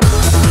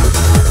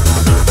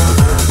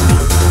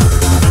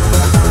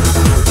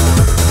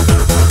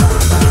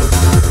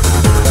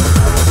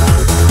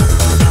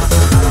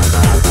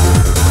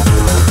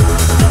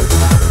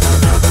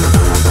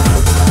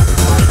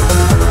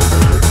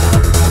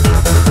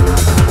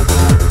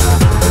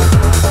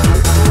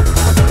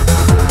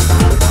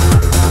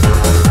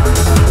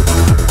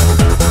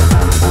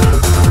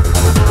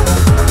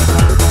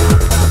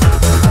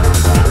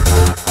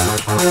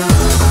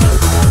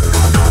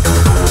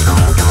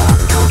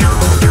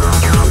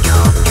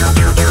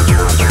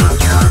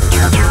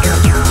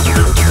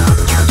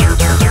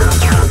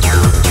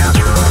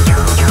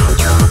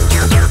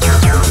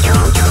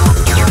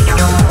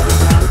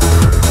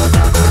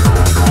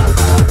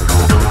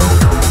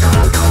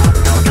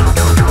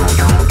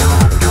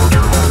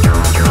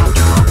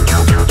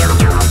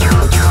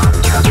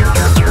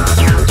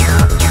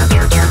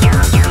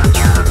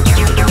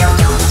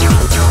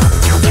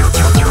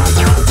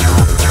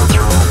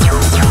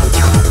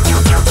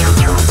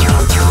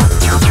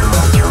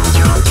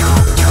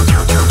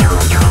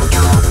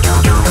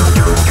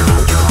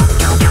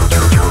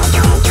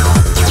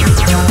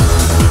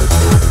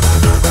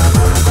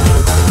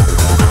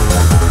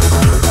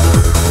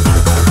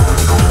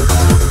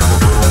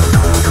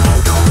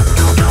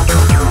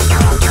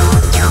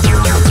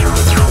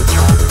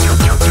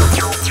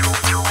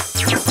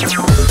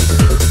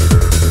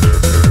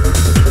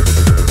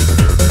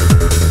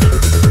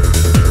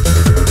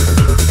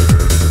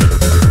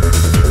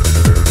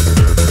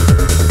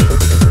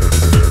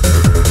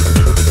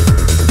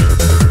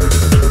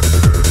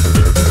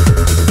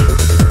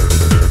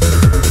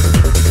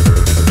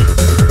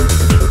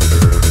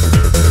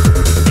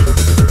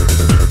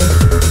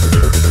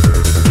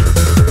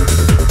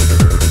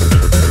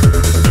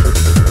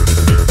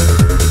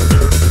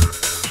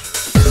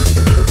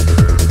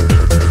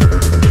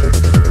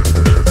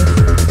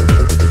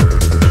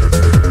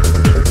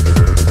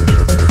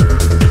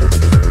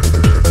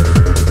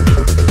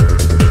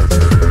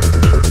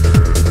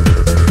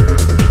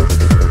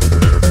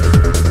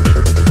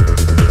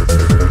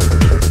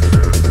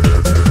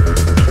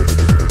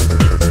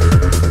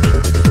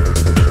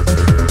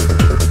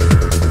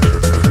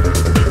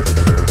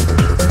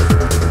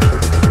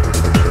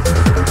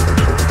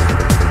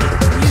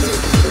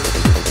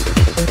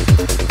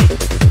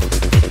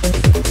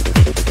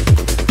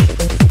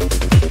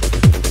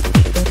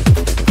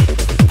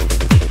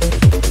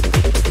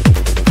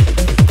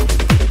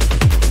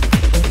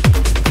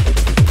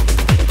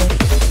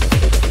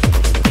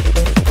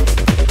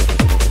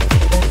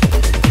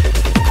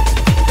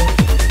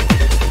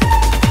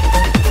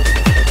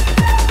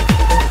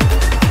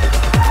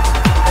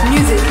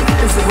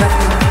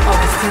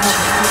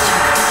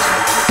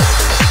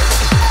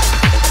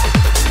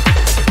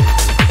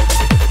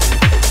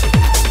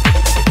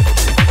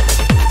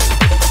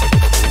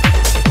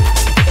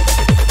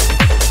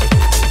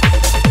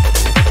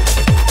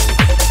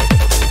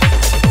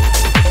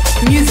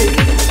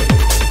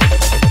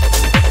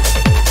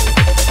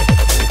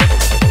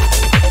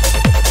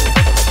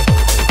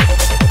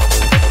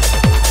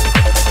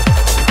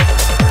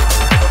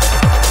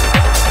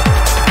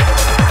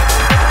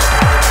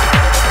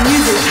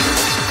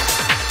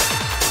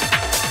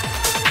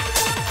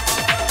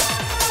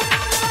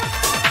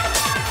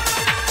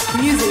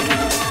 Music.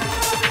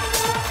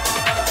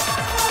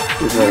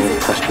 You're very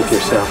impressed with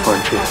yourself,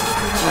 aren't you? I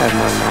have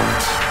my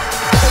moments.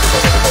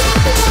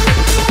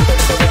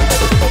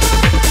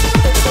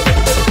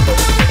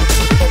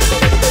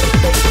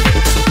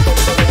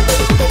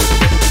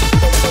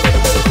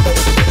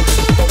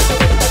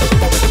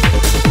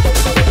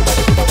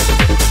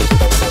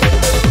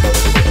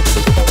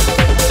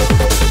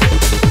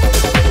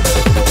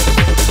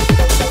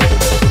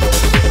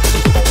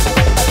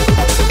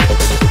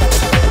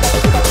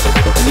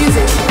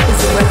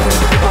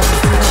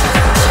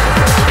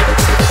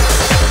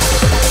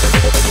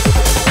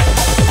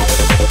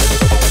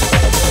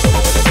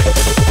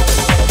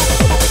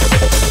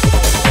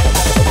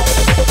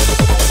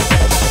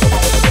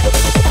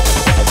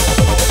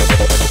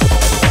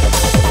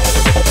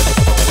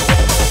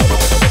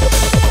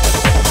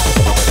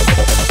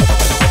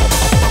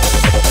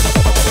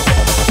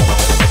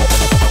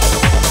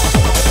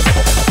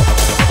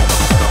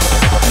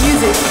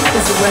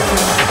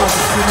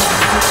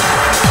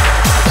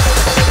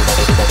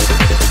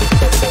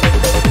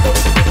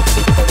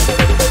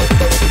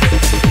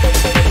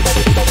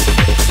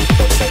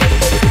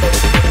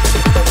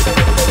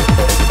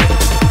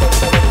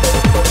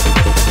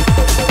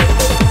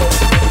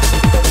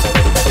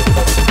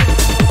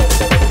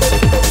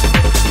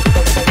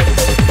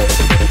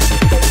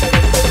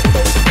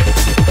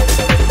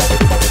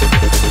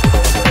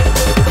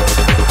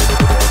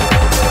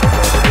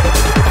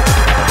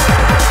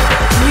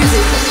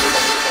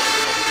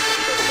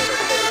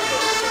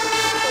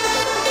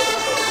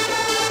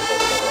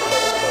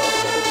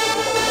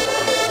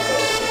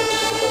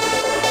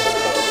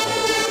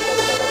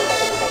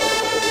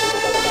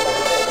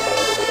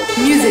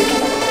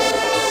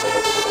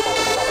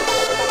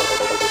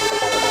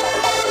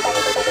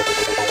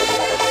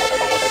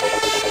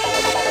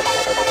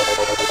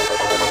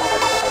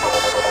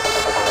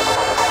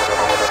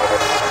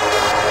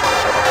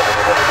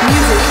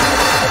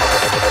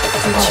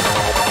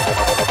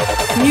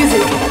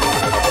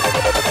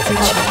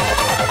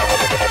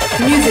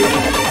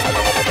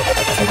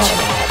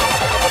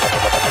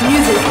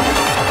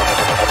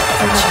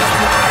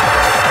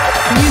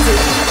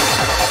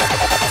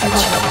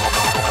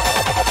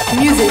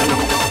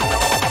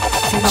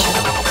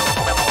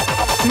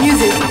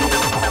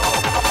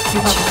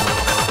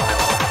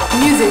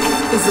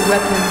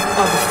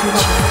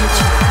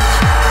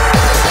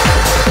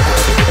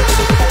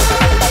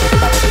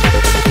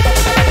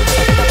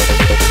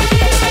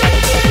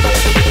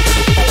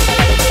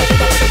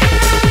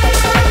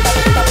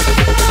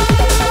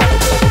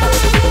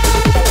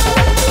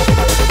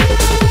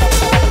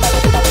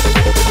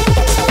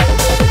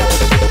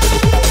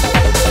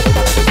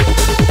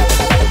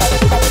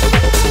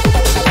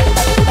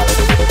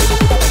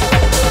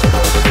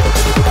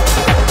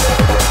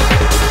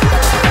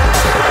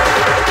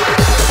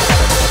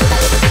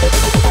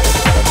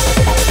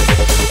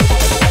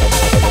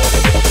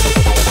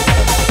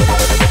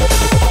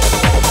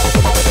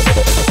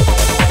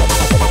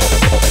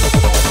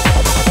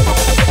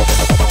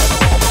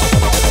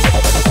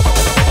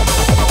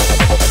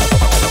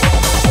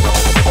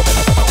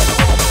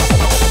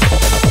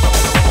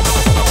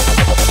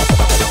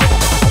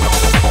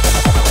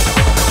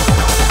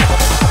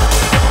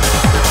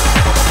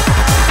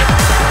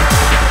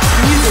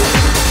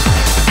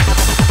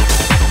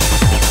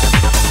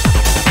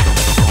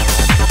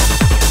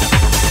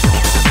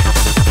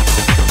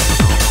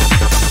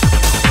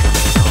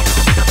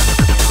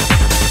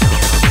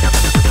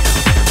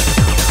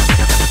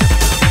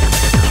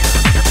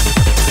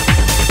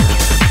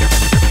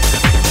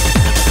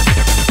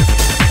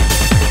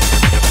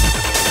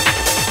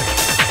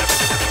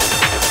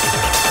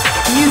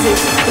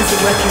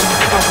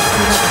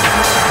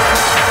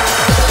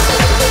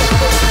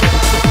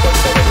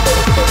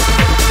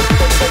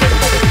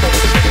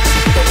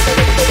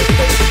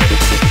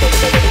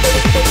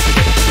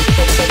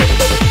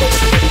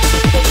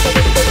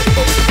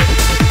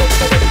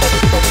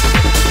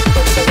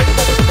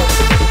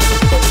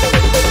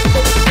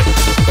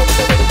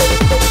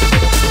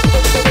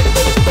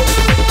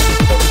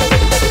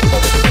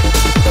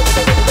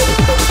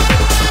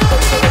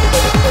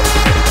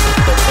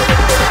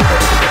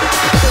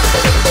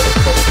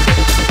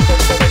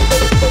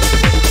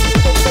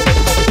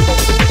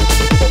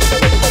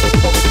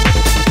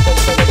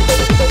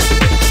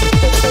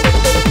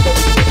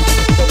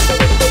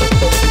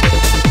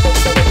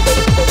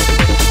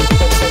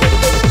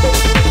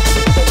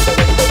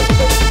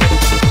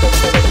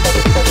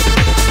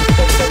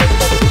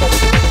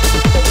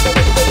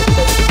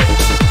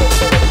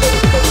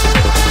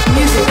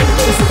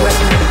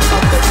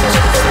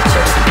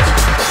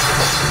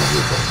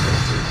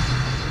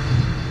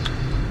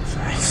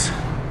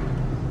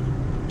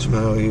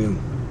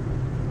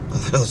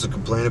 What else to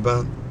complain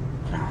about?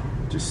 No,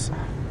 just...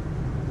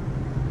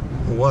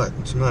 What?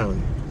 What's the matter with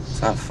you?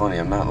 It's not funny.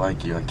 I'm not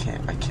like you. I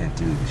can't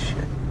do this shit.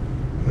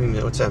 I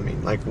mean, what's that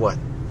mean? Like what?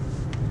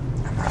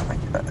 I'm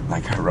not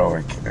like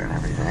heroic and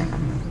everything.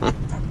 I'm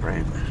not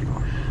brave like you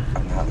are.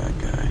 I'm not that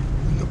guy.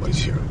 Nobody's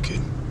hero,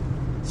 kid.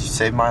 You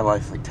saved my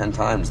life like 10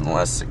 times in the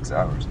last 6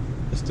 hours.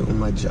 Just doing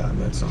my job,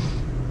 that's all.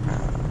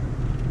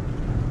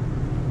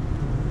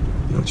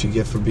 You know what you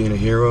get for being a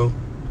hero?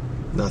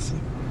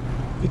 Nothing.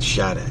 Get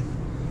shot at.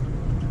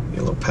 Get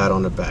a little pat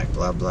on the back,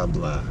 blah, blah,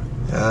 blah.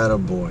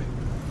 Attaboy.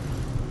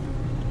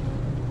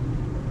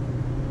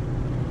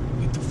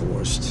 Get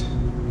divorced.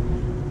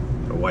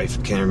 Your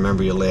wife can't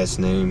remember your last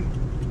name.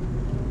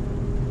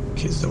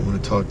 Kids don't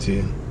want to talk to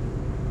you.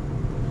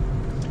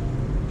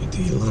 You get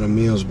to eat a lot of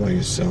meals by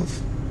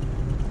yourself.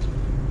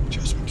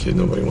 Trust me, kid,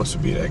 nobody wants to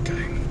be that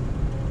guy.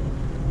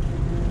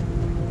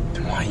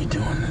 Then why are you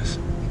doing this?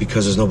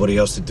 Because there's nobody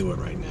else to do it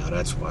right now,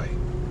 that's why.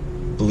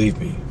 Believe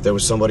me, if there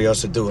was somebody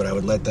else to do it, I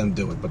would let them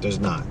do it, but there's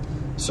not.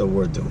 So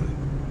we're doing it.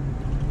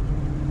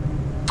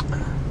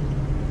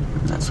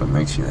 That's what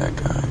makes you that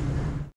guy.